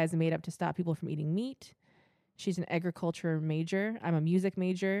all lies and made up to stop people from eating meat. She's an agriculture major. I'm a music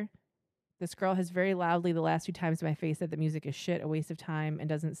major. This girl has very loudly the last few times in my face said that music is shit, a waste of time, and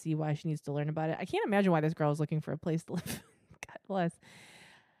doesn't see why she needs to learn about it. I can't imagine why this girl is looking for a place to live. God bless.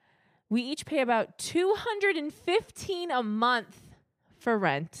 We each pay about $215 a month for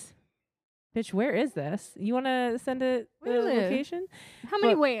rent. Bitch, where is this? You want to send a location? How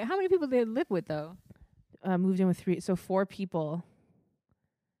many people did live with though? Moved in with 4 people.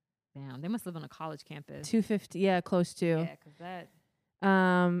 Damn, they must live on a college campus. 250, yeah, close to. Yeah, because that.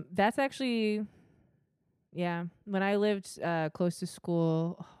 That's actually, yeah. When I lived close to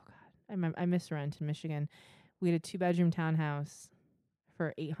school, oh god, I miss rent in Michigan. We had a 2-bedroom townhouse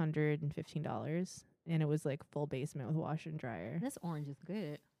for $815, and it was like full basement with washer and dryer. This orange is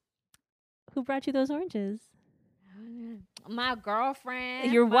good. Who brought you those oranges? My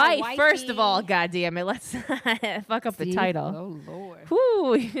girlfriend. Your my wife, wifey. first of all. God damn it. Let's fuck up the title. Oh, Lord.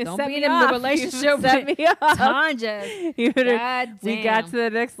 Whew, you Don't set be me in off. the relationship You set with me up. Tanja. You better- God damn. we got to the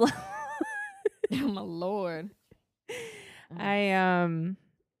next level. Oh, my Lord. I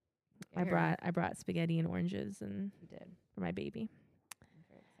brought spaghetti and oranges and You did. for my baby. I'm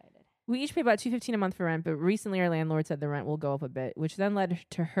very excited. We each pay about $215 a month for rent, but recently our landlord said the rent will go up a bit, which then led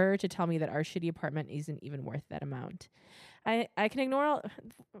to her to tell me that our shitty apartment isn't even worth that amount. I can ignore all.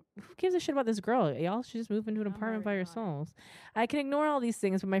 Who gives a shit about this girl? Y'all should just move into an apartment by yourselves. I can ignore all these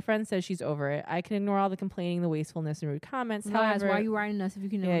things, but my friend says she's over it. I can ignore all the complaining, the wastefulness, and rude comments. However, why are you writing us if you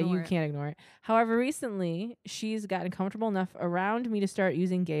can ignore you it? can't ignore it. However, recently she's gotten comfortable enough around me to start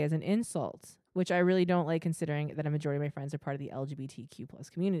using gay as an insult, which I really don't like, considering that a majority of my friends are part of the LGBTQ plus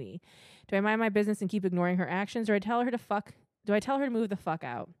community. Do I mind my business and keep ignoring her actions, or do I tell her to move the fuck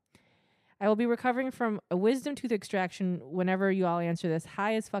out? I will be recovering from a wisdom tooth extraction whenever you all answer this.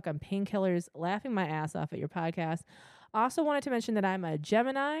 High as fuck on painkillers, laughing my ass off at your podcast. Also wanted to mention that I'm a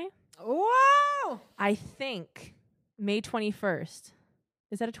Gemini. Whoa! I think May 21st.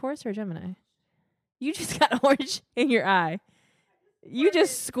 Is that a Taurus or a Gemini? You just got orange in your eye. You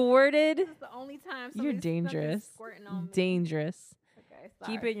just squirted. This is the only time You're dangerous. Squirting on me. Dangerous. Okay,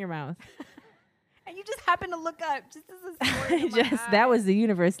 Keep it in your mouth. And you just happen to look up just as a squirt in my eye. That was the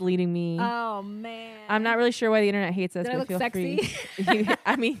universe leading me. Oh, man. I'm not really sure why the internet hates us, Did I but look feel sexy?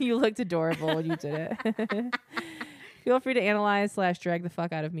 free. You looked adorable when you did it. Feel free to analyze / drag the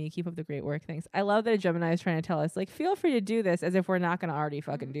fuck out of me. Keep up the great work. Thanks. I love that a Gemini is trying to tell us, like, feel free to do this, as if we're not going to already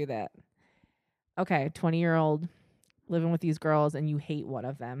fucking do that. Okay, 20-year-old living with these girls, and you hate one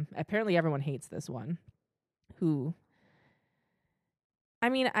of them. Apparently everyone hates this one. Who? I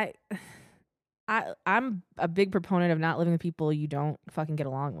mean, I'm a big proponent of not living with people you don't fucking get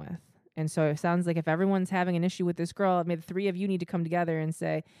along with. And so it sounds like if everyone's having an issue with this girl, maybe the 3 of you need to come together and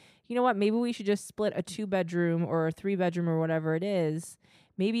say, you know what, maybe we should just split a 2-bedroom or a 3-bedroom or whatever it is,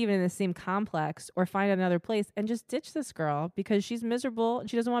 maybe even in the same complex, or find another place and just ditch this girl because she's miserable and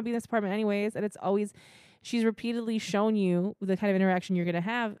she doesn't want to be in this apartment anyways. And she's repeatedly shown you the kind of interaction you're going to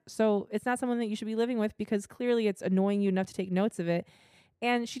have. So it's not someone that you should be living with because clearly it's annoying you enough to take notes of it.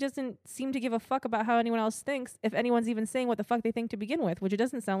 And she doesn't seem to give a fuck about how anyone else thinks, if anyone's even saying what the fuck they think to begin with, which it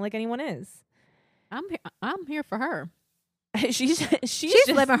doesn't sound like anyone is. I'm here for her. she's She's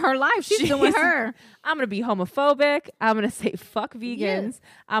living her life. She's doing her. I'm going to be homophobic. I'm going to say fuck vegans. Yes.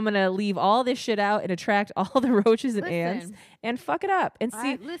 I'm going to leave all this shit out and attract all the roaches and ants and fuck it up. And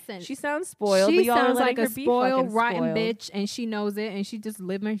see, listen, she sounds spoiled. She but y'all sounds are like letting a her be spoiled, fucking rotten spoiled. bitch, and she knows it, and she's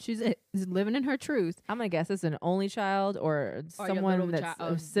living in her truth. I'm going to guess this is an only child or someone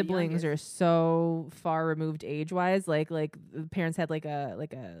that's siblings are so far removed age-wise. Like the parents had like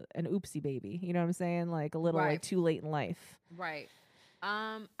an oopsie baby. You know what I'm saying? Like a little like too late in life. Right.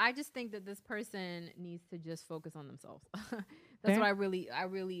 I just think that this person needs to just focus on themselves. That's what I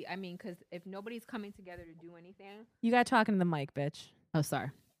mean, because if nobody's coming together to do anything. You got talking to the mic, bitch. Oh,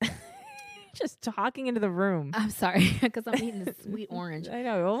 sorry. Just talking into the room. I'm sorry, because I'm eating this sweet orange. I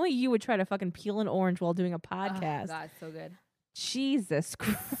know. Only you would try to fucking peel an orange while doing a podcast. Oh, God, so good. Jesus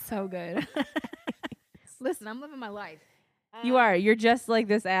Christ. So good. Listen, I'm living my life. You are. You're just like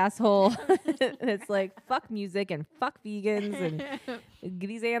this asshole. It's like, fuck music and fuck vegans and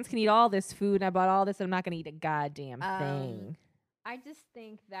these ants can eat all this food and I bought all this and I'm not going to eat a goddamn thing. I just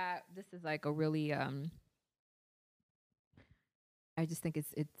think that this is like a really I just think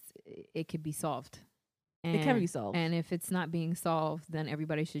it could be solved. It can be solved. And if it's not being solved, then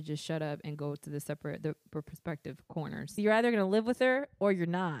everybody should just shut up and go to the prospective corners. You're either going to live with her or you're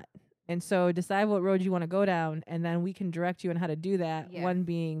not. And so decide what road you want to go down, and then we can direct you on how to do that. Yeah. One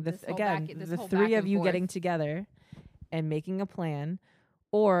being the whole three back of and you forth. getting together and making a plan,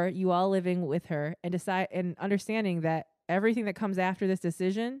 or you all living with her and decide and understanding that everything that comes after this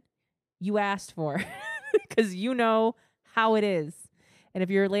decision you asked for because you know how it is. And if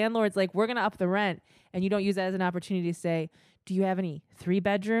your landlord's like, we're going to up the rent, and you don't use that as an opportunity to say, do you have any 3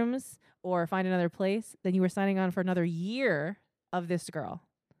 bedrooms or find another place, then you were signing on for another year of this girl.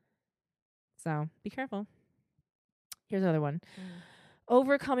 So be careful. Here's another one.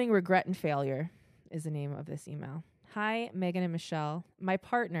 Overcoming regret and failure is the name of this email. Hi, Megan and Michelle. My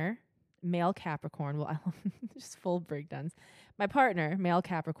partner, male Capricorn, will just full breakdowns. My partner, male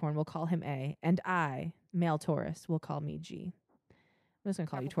Capricorn, will call him A, and I, male Taurus, will call me G. I'm just gonna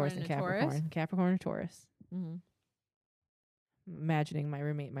call you Taurus and Capricorn. Taurus? Capricorn and Taurus. Mm-hmm. Imagining my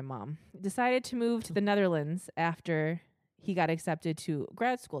roommate, my mom, decided to move to the Netherlands after he got accepted to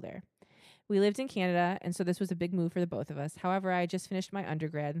grad school there. We lived in Canada, and so this was a big move for the both of us. However, I just finished my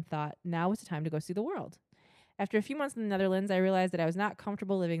undergrad and thought now was the time to go see the world. After a few months in the Netherlands, I realized that I was not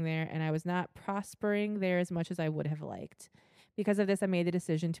comfortable living there, and I was not prospering there as much as I would have liked. Because of this, I made the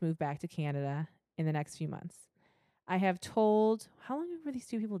decision to move back to Canada in the next few months. I have told... How long were these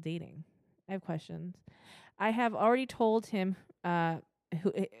two people dating? I have questions. I have already told him... A...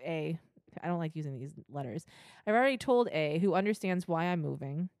 I don't like using these letters. I've already told A, who understands why I'm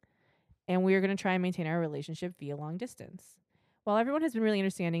moving, and we are going to try and maintain our relationship via long distance. While everyone has been really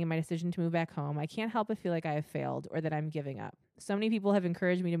understanding in my decision to move back home, I can't help but feel like I have failed or that I'm giving up. So many people have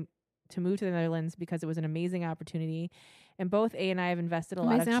encouraged me to move to the Netherlands because it was an amazing opportunity, and both A and I have invested a lot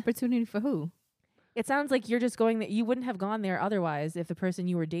of... Amazing opportunity for who? It sounds like you're just going there. You wouldn't have gone there otherwise if the person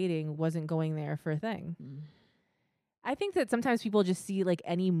you were dating wasn't going there for a thing. I think that sometimes people just see like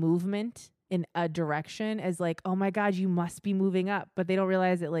any movement in a direction as like, oh my God, you must be moving up. But they don't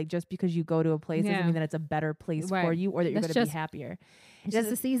realize that like just because you go to a place doesn't mean that it's a better place for you or that you're going to be happier. It's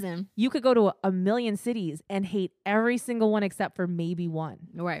just a season. You could go to a million cities and hate every single one except for maybe one.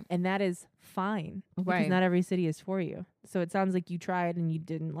 Right. And that is fine. Right. Because not every city is for you. So it sounds like you tried and you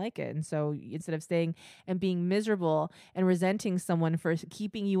didn't like it. And so instead of staying and being miserable and resenting someone for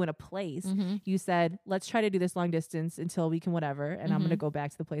keeping you in a place, you said, let's try to do this long distance until we can whatever. And I'm going to go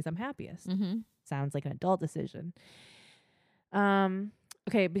back to the place I'm happiest. Sounds like an adult decision.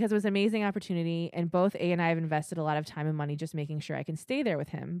 Okay, because it was an amazing opportunity, and both A and I have invested a lot of time and money just making sure I can stay there with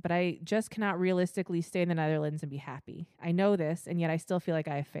him, but I just cannot realistically stay in the Netherlands and be happy. I know this, and yet I still feel like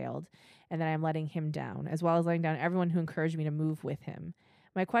I have failed, and that I am letting him down, as well as letting down everyone who encouraged me to move with him.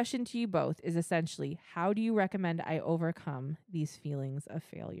 My question to you both is essentially, how do you recommend I overcome these feelings of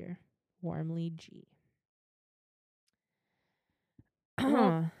failure? Warmly, G.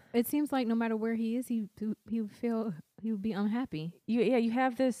 Well, it seems like no matter where he is, he would be unhappy. You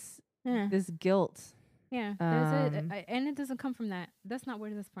have this guilt. Yeah, and it doesn't come from that. That's not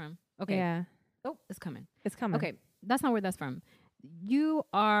where that's from. Okay. Yeah. Oh, it's coming. It's coming. Okay, that's not where that's from. You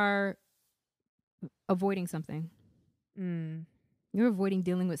are avoiding something. You're avoiding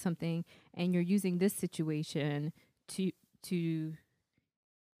dealing with something, and you're using this situation to.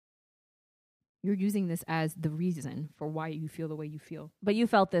 You're using this as the reason for why you feel the way you feel. But you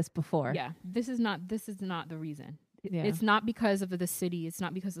felt this before. Yeah. This is not the reason. Yeah. It's not because of the city. It's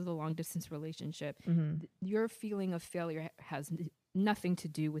not because of the long distance relationship. Your feeling of failure has nothing to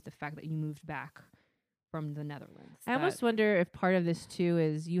do with the fact that you moved back from the Netherlands. I almost wonder if part of this too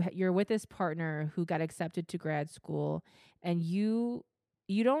is you're with this partner who got accepted to grad school, and you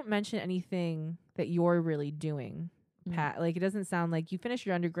don't mention anything that you're really doing. Like, it doesn't sound like you finished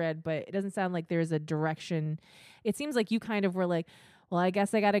your undergrad, but it doesn't sound like there's a direction. It seems like you kind of were like, well, I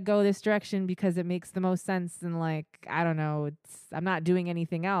guess I got to go this direction because it makes the most sense. And like, I don't know, I'm not doing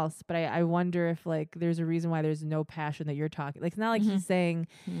anything else, but I wonder if like there's a reason why there's no passion that you're talking. Like, it's not like he's saying,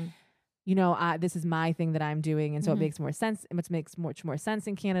 you know, this is my thing that I'm doing. And so it makes more sense. It makes much more sense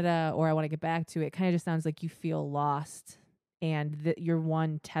in Canada, or I want to get back to it. It kind of just sounds like you feel lost. And that your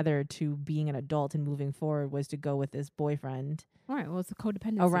one tether to being an adult and moving forward was to go with this boyfriend. All right. Well, it's a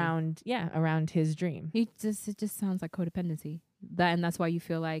codependency around his dream. It just sounds like codependency. And that's why you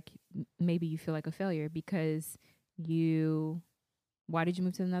feel like maybe you feel like a failure because why did you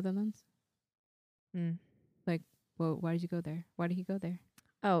move to the Netherlands? Like, well, why did you go there? Why did he go there?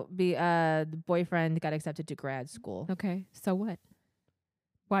 Oh, the boyfriend got accepted to grad school. Okay. So what?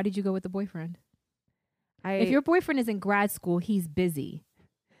 Why did you go with the boyfriend? If your boyfriend is in grad school, he's busy.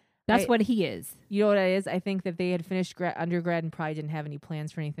 That's what he is. You know what it is? I think that they had finished undergrad and probably didn't have any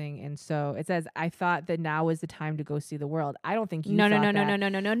plans for anything. And so it says, I thought that now was the time to go see the world. I don't think you thought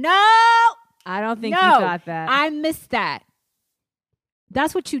that. No. I don't think you thought that. I missed that.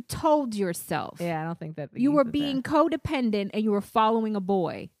 That's what you told yourself. Yeah, I don't think that. You were being codependent and you were following a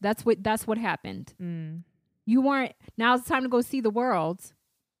boy. That's what happened. You weren't, now it's time to go see the world.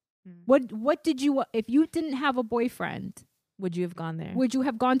 What did you, if you didn't have a boyfriend, would you have gone there? Would you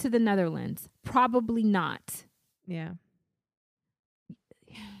have gone to the Netherlands? Probably not. Yeah.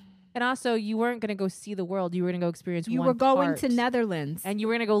 And also, you weren't going to go see the world. You were going to go experience You one were going part. to Netherlands. And you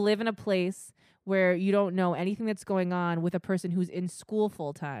were going to go live in a place where you don't know anything that's going on with a person who's in school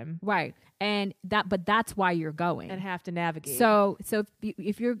full time. Right. But that's why you're going. And have to navigate. So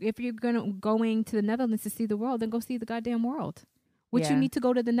if you're going to the Netherlands to see the world, then go see the goddamn world. What you need to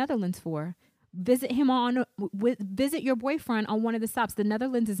go to the Netherlands for? Visit him visit your boyfriend on one of the stops. The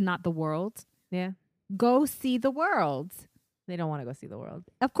Netherlands is not the world. Yeah. Go see the world. They don't want to go see the world.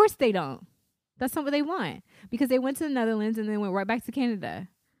 Of course they don't. That's not what they want. Because they went to the Netherlands and then went right back to Canada.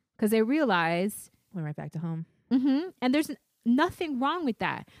 Because they realized. Went right back to home. And there's nothing wrong with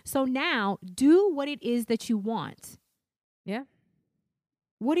that. So now do what it is that you want. Yeah.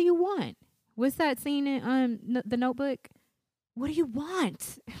 What do you want? What's that scene in The Notebook? What do you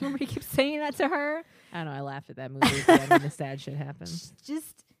want? Remember he keeps saying that to her? I don't know. I laughed at that movie when the sad shit happens.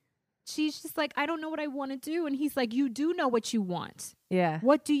 She's just like, I don't know what I want to do. And he's like, you do know what you want. Yeah.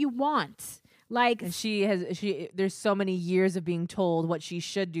 What do you want? Like, and there's so many years of being told what she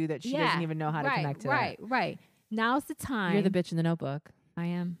should do that she doesn't even know how to connect to that. Right. Now's the time. You're the bitch in the Notebook. I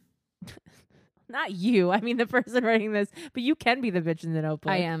am. Not you. I mean, the person writing this, but you can be the bitch in the Notebook.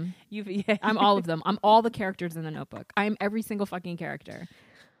 I am. I'm all of them. I'm all the characters in the Notebook. I am every single fucking character.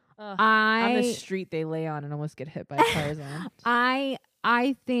 On the street they lay on and almost get hit by cars on.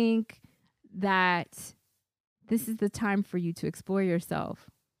 I think that this is the time for you to explore yourself.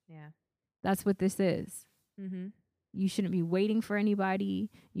 Yeah. That's what this is. Mm-hmm. You shouldn't be waiting for anybody.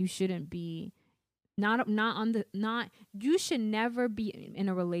 You shouldn't be you should never be in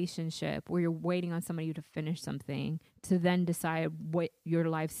a relationship where you're waiting on somebody to finish something to then decide what your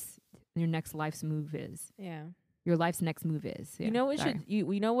next life's move is. Yeah. Your life's next move is. Yeah.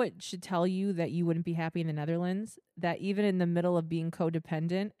 You know what should tell you that you wouldn't be happy in the Netherlands? That even in the middle of being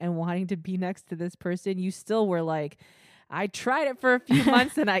codependent and wanting to be next to this person, you still were like, I tried it for a few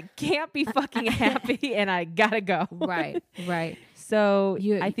months and I can't be fucking happy and I gotta go. Right. So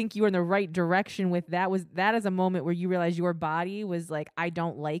I think you were in the right direction with that. That is a moment where you realize your body was like, I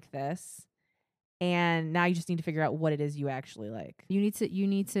don't like this. And now you just need to figure out what it is you actually like. You need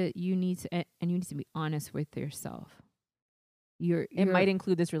to be honest with yourself. It might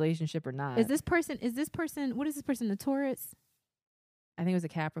include this relationship or not. Is this person, what is this person, the Taurus? I think it was a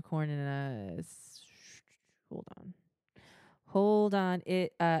Capricorn and hold on.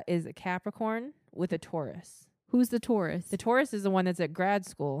 It is a Capricorn with a Taurus. Who's the Taurus? The Taurus is the one that's at grad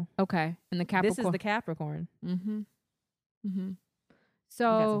school. Okay. And the Capricorn. This is the Capricorn. Mm-hmm. So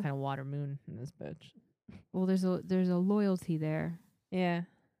you got some kind of water moon in this bitch. Well, there's a loyalty there. Yeah.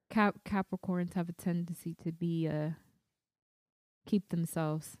 Capricorns have a tendency to be keep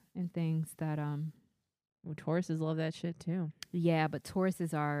themselves in things that Well, Tauruses love that shit too. Yeah, but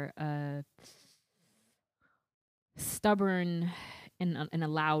Tauruses are stubborn in a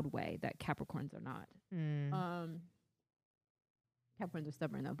loud way that Capricorns are not. Capricorns are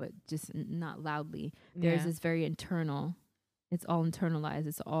stubborn though, but just not loudly. Theirs is very internal. It's all internalized.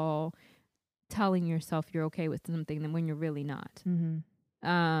 It's all telling yourself you're okay with something then when you're really not.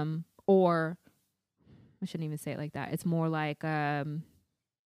 Mm-hmm. Or I shouldn't even say it like that. It's more like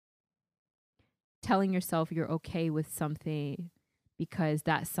telling yourself you're okay with something because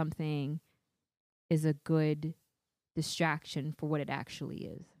that something is a good distraction for what it actually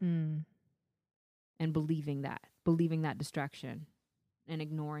is. And believing that distraction and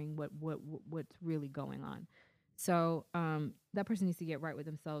ignoring what's really going on. So that person needs to get right with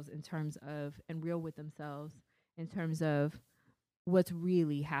themselves and real with themselves in terms of what's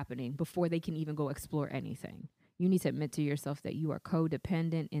really happening before they can even go explore anything. You need to admit to yourself that you are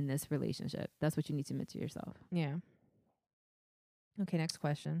codependent in this relationship. That's what you need to admit to yourself. Yeah. Okay, next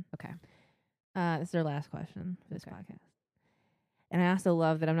question. Okay. This is our last question for this podcast. And I also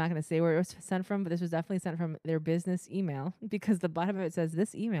love that I'm not going to say where it was sent from, but this was definitely sent from their business email because the bottom of it says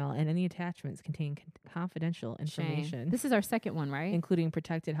this email and any attachments contain confidential information. This is our second one, right? Including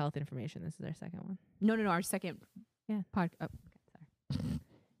protected health information. This is our second one. No, our second. Yeah. Sorry.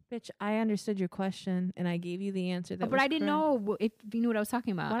 Bitch, I understood your question and I gave you the answer. That but was I didn't correct. know if you knew what I was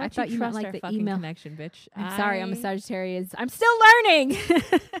talking about. Why don't I thought you meant trust like our the fucking email connection, bitch? I'm sorry, I'm a I Sagittarius. I'm still learning.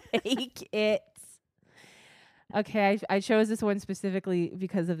 Fake it. Okay, I chose this one specifically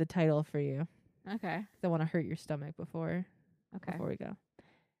because of the title for you. Okay. I want to hurt your stomach before we go.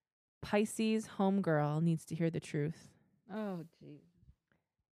 Pisces homegirl needs to hear the truth. Oh, geez.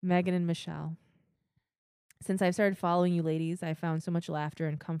 Megan and Michelle. Since I've started following you ladies, I found so much laughter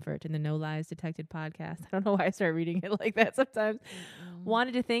and comfort in the No Lies Detected podcast. I don't know why I start reading it like that sometimes.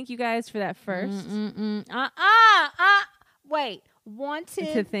 Wanted to thank you guys for that first. Wait.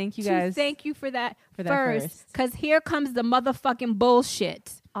 Wanted To thank you guys. Thank you for that for that first. Because here comes the motherfucking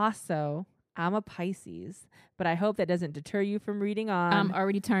bullshit. Also, I'm a Pisces, but I hope that doesn't deter you from reading on. I'm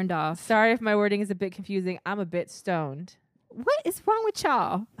already turned off. Sorry if my wording is a bit confusing. I'm a bit stoned. What is wrong with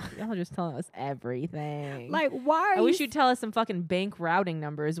y'all? Y'all are just telling us everything. Like, why are I wish you'd tell us some fucking bank routing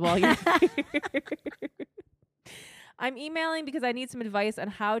numbers while you're here. I'm emailing because I need some advice on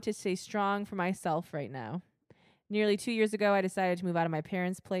how to stay strong for myself right now. Nearly 2 years ago, I decided to move out of my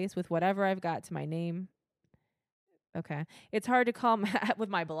parents' place with whatever I've got to my name. Okay. It's hard to call with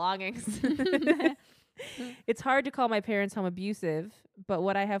my belongings. It's hard to call my parents' home abusive, but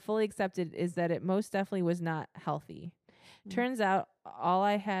what I have fully accepted is that it most definitely was not healthy. Turns out all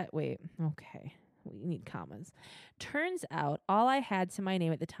I had, we need commas. Turns out all I had to my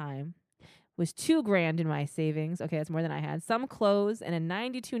name at the time was $2,000 in my savings. Okay, that's more than I had. Some clothes and a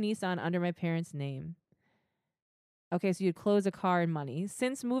 92 Nissan under my parents' name. Okay, so you'd close a car and money.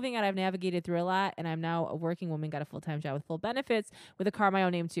 Since moving out, I've navigated through a lot, and I'm now a working woman, got a full-time job with full benefits, with a car of my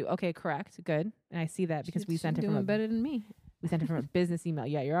own name too. Okay, correct, good. And I see that because we sent it from better than me. We sent it from a business email.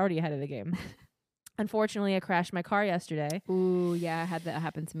 Yeah, you're already ahead of the game. Unfortunately, I crashed my car yesterday. Ooh, yeah, I had that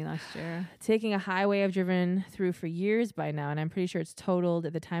happen to me last year. Taking a highway I've driven through for years by now, and I'm pretty sure it's totaled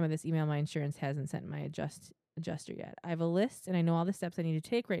at the time of this email. My insurance hasn't sent my adjuster yet. I have a list, and I know all the steps I need to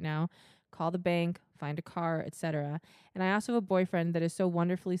take right now. Call the bank, find a car, etc. And I also have a boyfriend that is so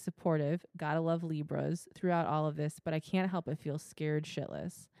wonderfully supportive. Gotta love Libras throughout all of this, but I can't help but feel scared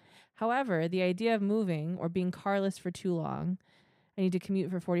shitless. However, the idea of moving or being carless for too long, I need to commute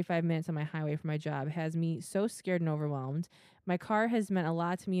for 45 minutes on my highway for my job, has me so scared and overwhelmed. My car has meant a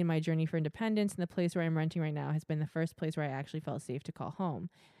lot to me in my journey for independence, and the place where I'm renting right now has been the first place where I actually felt safe to call home.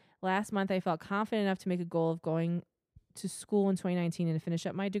 Last month, I felt confident enough to make a goal of going to school in 2019 and to finish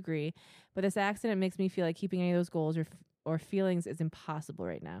up my degree, but this accident makes me feel like keeping any of those goals or feelings is impossible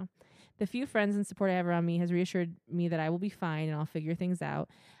right now. The few friends and support I have around me has reassured me that I will be fine and I'll figure things out.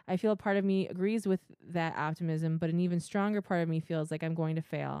 I feel a part of me agrees with that optimism, but an even stronger part of me feels like I'm going to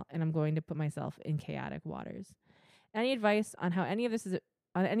fail and I'm going to put myself in chaotic waters. Any advice on how any of this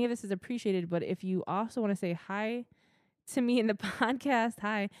is appreciated, but if you also want to say hi to me in the podcast,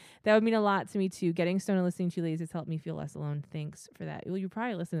 hi, that would mean a lot to me too. Getting stoned and listening to you ladies has helped me feel less alone. Thanks for that. Well, you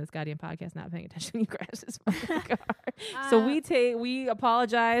probably listen to this goddamn podcast not paying attention when you crash this fucking car. So we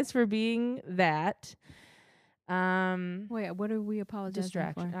apologize for being that. Wait, what are we apologizing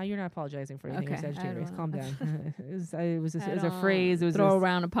distraction. for? You're not apologizing for anything. Okay, You're Sagittarius. I Calm don't down. it was a phrase. It was throw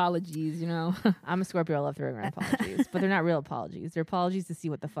around apologies, you know. I'm a Scorpio. I love throwing around apologies, but they're not real apologies. They're apologies to see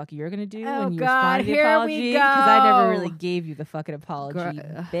what the fuck you're gonna do Oh, when you God, respond to the here we apology. Because I never go. really gave you the fucking apology,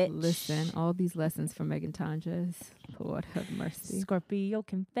 bitch. Listen, all these lessons from Megan Tonjes. Lord have mercy. Scorpio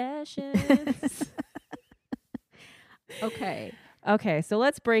confessions. Okay, so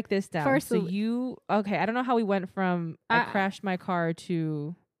let's break this down. First, I don't know how we went from I crashed my car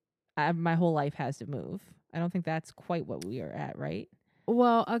to my whole life has to move. I don't think that's quite what we are at, right?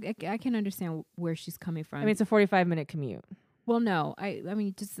 Well, I can understand where she's coming from. I mean, it's a 45-minute commute. Well, no, I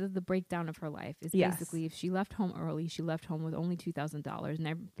mean, just the breakdown of her life is basically if she left home early, she left home with only $2,000, and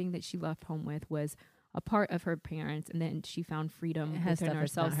everything that she left home with was a part of her parents, and then she found freedom within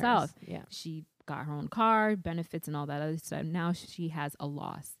herself. Yeah, she got her own car, benefits, and all that other stuff. Now she has a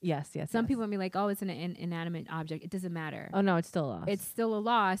loss. Yes. Some people may be like, oh, it's an inanimate object. It doesn't matter. Oh no, it's still a loss. It's still a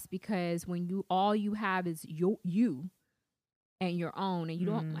loss because when all you have is you and your own, and you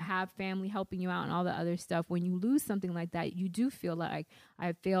don't have family helping you out and all the other stuff. When you lose something like that, you do feel like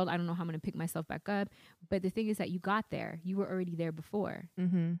I failed. I don't know how I'm going to pick myself back up. But the thing is that you got there. You were already there before.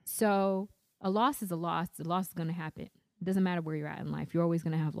 Mm-hmm. So a loss is a loss. The loss is going to happen. It doesn't matter where you're at in life. You're always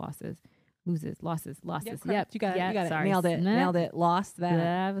going to have losses. Losses. Yep. You got it. Sorry. Nailed it. Lost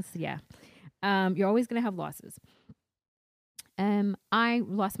that. You're always going to have losses. I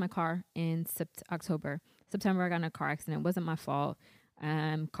lost my car in October. September, I got in a car accident. It wasn't my fault.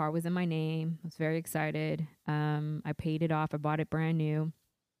 Car was in my name. I was very excited. I paid it off. I bought it brand new.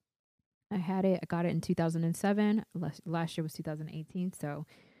 I got it in 2007. Last year was 2018. So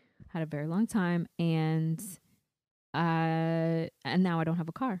had a very long time, and now I don't have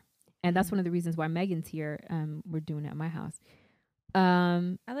a car. And that's one of the reasons why Megan's here. We're doing it at my house.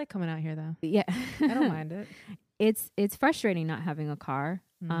 I like coming out here though. Yeah. I don't mind it. It's frustrating not having a car.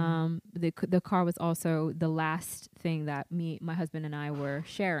 The car was also the last thing that my husband and I were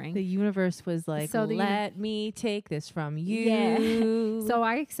sharing. The universe was like, So let me take this from you. Yeah. So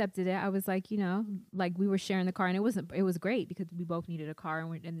I accepted it. I was like, like we were sharing the car, and it was great because we both needed a car,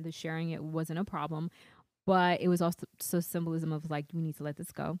 and the sharing it wasn't a problem. But it was also symbolism of like, we need to let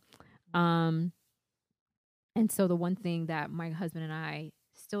this go. And so the one thing that my husband and I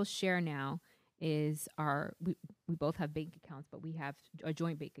still share now is we both have bank accounts, but we have a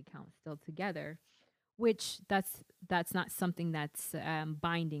joint bank account still together, which that's not something that's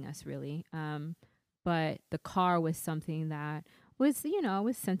binding us really. But the car was something that was,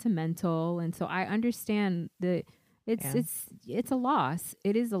 was sentimental. And so I understand that it's a loss.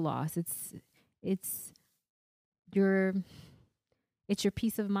 It is a loss. It's your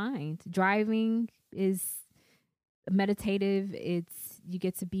peace of mind. Driving is meditative. You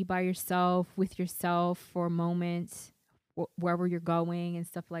get to be by yourself, with yourself for a moment, wherever you're going and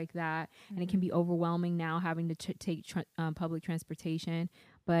stuff like that. And it can be overwhelming now having to take public transportation,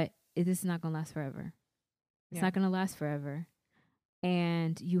 but this is not going to last forever. It's not going to last forever.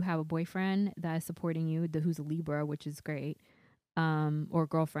 And you have a boyfriend that is supporting you, who's a Libra, which is great. Or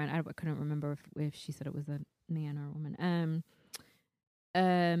girlfriend. I couldn't remember if she said it was a man or a woman.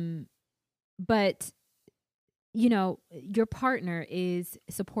 But your partner is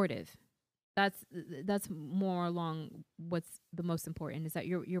supportive. That's more along what's the most important, is that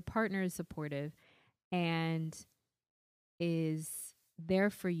your partner is supportive and is there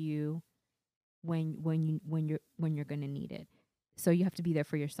for you when you're going to need it. So you have to be there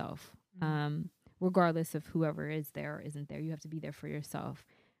for yourself. Regardless of whoever is there or isn't there, you have to be there for yourself.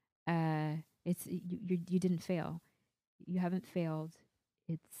 It's you didn't fail. You haven't failed.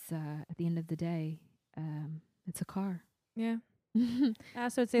 It's at the end of the day, it's a car. Yeah. I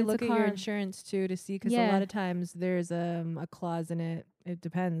also would say look at your insurance too to see, because a lot of times there's a clause in it. It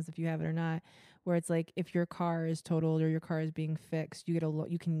depends if you have it or not, where it's like if your car is totaled or your car is being fixed, you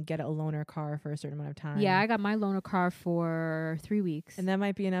can get a loaner car for a certain amount of time. Yeah, I got my loaner car for 3 weeks, and that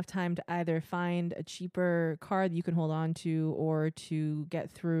might be enough time to either find a cheaper car that you can hold on to, or to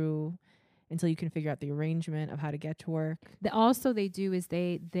get through until you can figure out the arrangement of how to get to work. They do is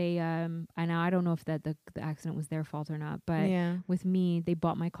they I know I don't know if that the accident was their fault or not, but with me, they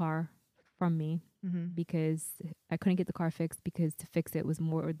bought my car from me because I couldn't get the car fixed, because to fix it was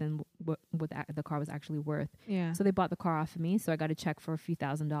more than what the car was actually worth. Yeah. So they bought the car off of me, so I got a check for a few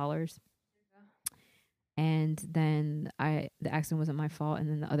 $1,000s. And then the accident wasn't my fault, and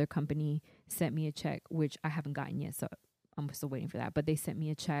then the other company sent me a check, which I haven't gotten yet, so I'm still waiting for that. But they sent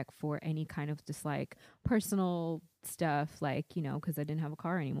me a check for any kind of just like personal stuff, like, because I didn't have a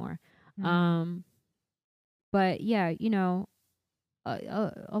car anymore. But yeah,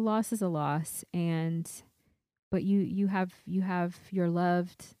 a loss is a loss, but you're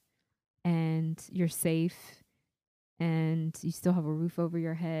loved, and you're safe, and you still have a roof over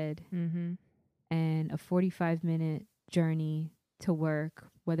your head, and a 45-minute journey to work,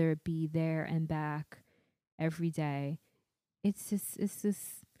 whether it be there and back every day. It's just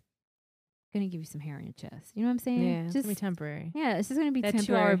gonna give you some hair on your chest. You know what I'm saying? Yeah, it's gonna be temporary. Yeah, it's just gonna be that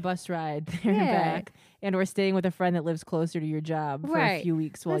temporary. 2-hour bus ride there and back, and we're staying with a friend that lives closer to your job for a few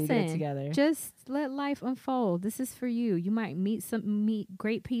weeks while you get it together. Just let life unfold. This is for you. You might meet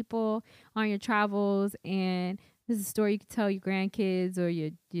great people on your travels, and this is a story you can tell your grandkids or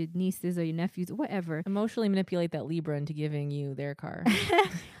your nieces or your nephews, whatever. Emotionally manipulate that Libra into giving you their car.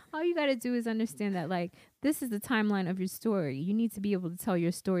 All you got to do is understand that, like, this is the timeline of your story. You need to be able to tell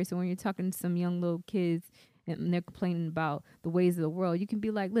your story. So when you're talking to some young little kids and they're complaining about the ways of the world, you can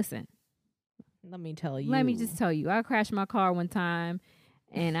be like, listen, let me just tell you. I crashed my car one time,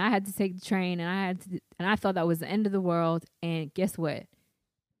 and I had to take the train, and I thought that was the end of the world. And guess what?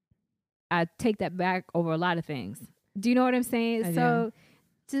 I take that back over a lot of things. Do you know what I'm saying? So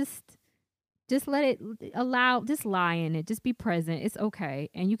just let it just lie in it. Just be present. It's okay.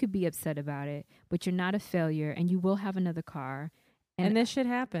 And you could be upset about it, but you're not a failure, and you will have another car. And this shit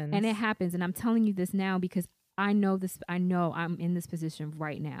happens. And it happens. And I'm telling you this now because I know this. I know I'm in this position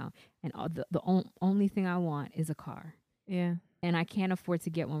right now. And the only thing I want is a car. Yeah. And I can't afford to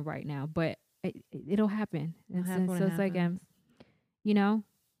get one right now, but it'll happen. So it's like,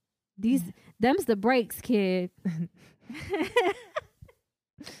 them's the breaks, kid.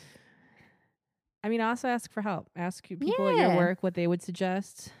 I mean, also ask for help. Ask people at your work what they would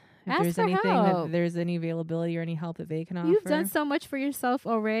suggest. If Ask there's for anything help. that there's any availability or any help that they can offer. You've done so much for yourself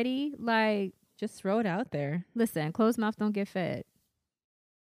already. Like, just throw it out there. listen, closed mouth don't get fed.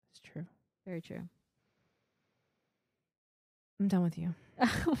 It's true. Very true. I'm done with you.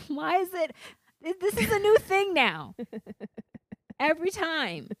 Why is it? This is a new thing now. Every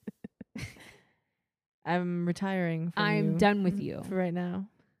time. I'm retiring from I'm you done with you. for right now.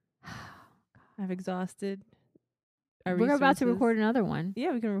 I've exhausted our We're about to resources. record another one.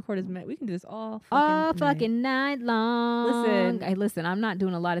 Yeah, we can record as many. We can do this all All fucking night. fucking night long. Listen. Hey, listen, I'm not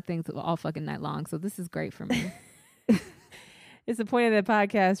doing a lot of things all fucking night long, so this is great for me. It's the point of the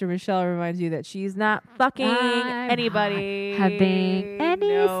podcast where Michelle reminds you that she's not fucking I'm anybody. not having any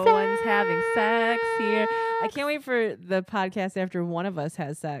no one's sex. having sex here. I can't wait for the podcast after one of us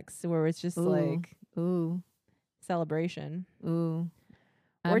has sex, where it's just Ooh. like Ooh, celebration. ooh.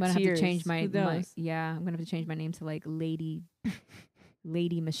 Or I'm gonna tears. have to change my, Who knows? yeah. I'm gonna have to change my name to like Lady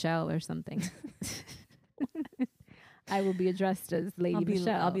Michelle or something. I will be addressed as Lady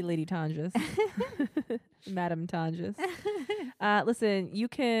Michelle. I'll be Lady Tonjes. Madam Tonjes. Listen, you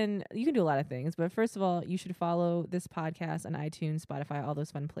can do a lot of things, but first of all, you should follow this podcast on iTunes, Spotify, all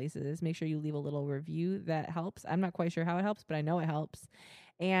those fun places. Make sure you leave a little review. That helps. I'm not quite sure how it helps, but I know it helps.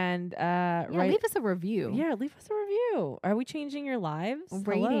 And leave us a review. Yeah, leave us a review. Are we changing your lives? Hello?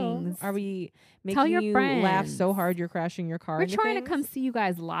 Ratings. Are we making Tell your you laugh friends. so hard you're crashing your car? We're into trying to things? come see you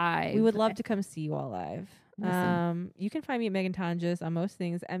guys live. We would love to come see you all live. Listen. You can find me at Megan Tonjes on most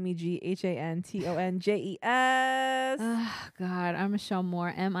things. MEGHANTONJES. Oh, God, I'm Michelle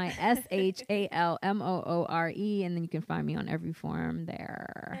Moore. MISHALMOORE, and then you can find me on every forum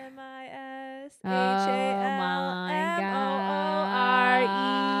there.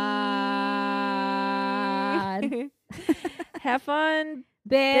 MISHALMOORE. Have fun,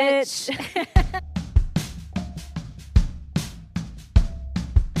 Bitch.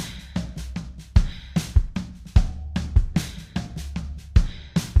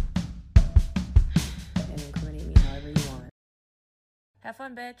 And incriminate me however you want. Have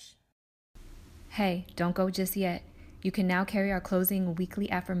fun, bitch. Hey, don't go just yet. You can now carry our closing weekly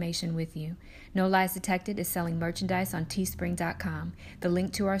affirmation with you. No Lies Detected is selling merchandise on teespring.com. The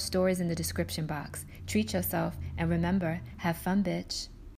link to our store is in the description box. Treat yourself, and remember, have fun, bitch.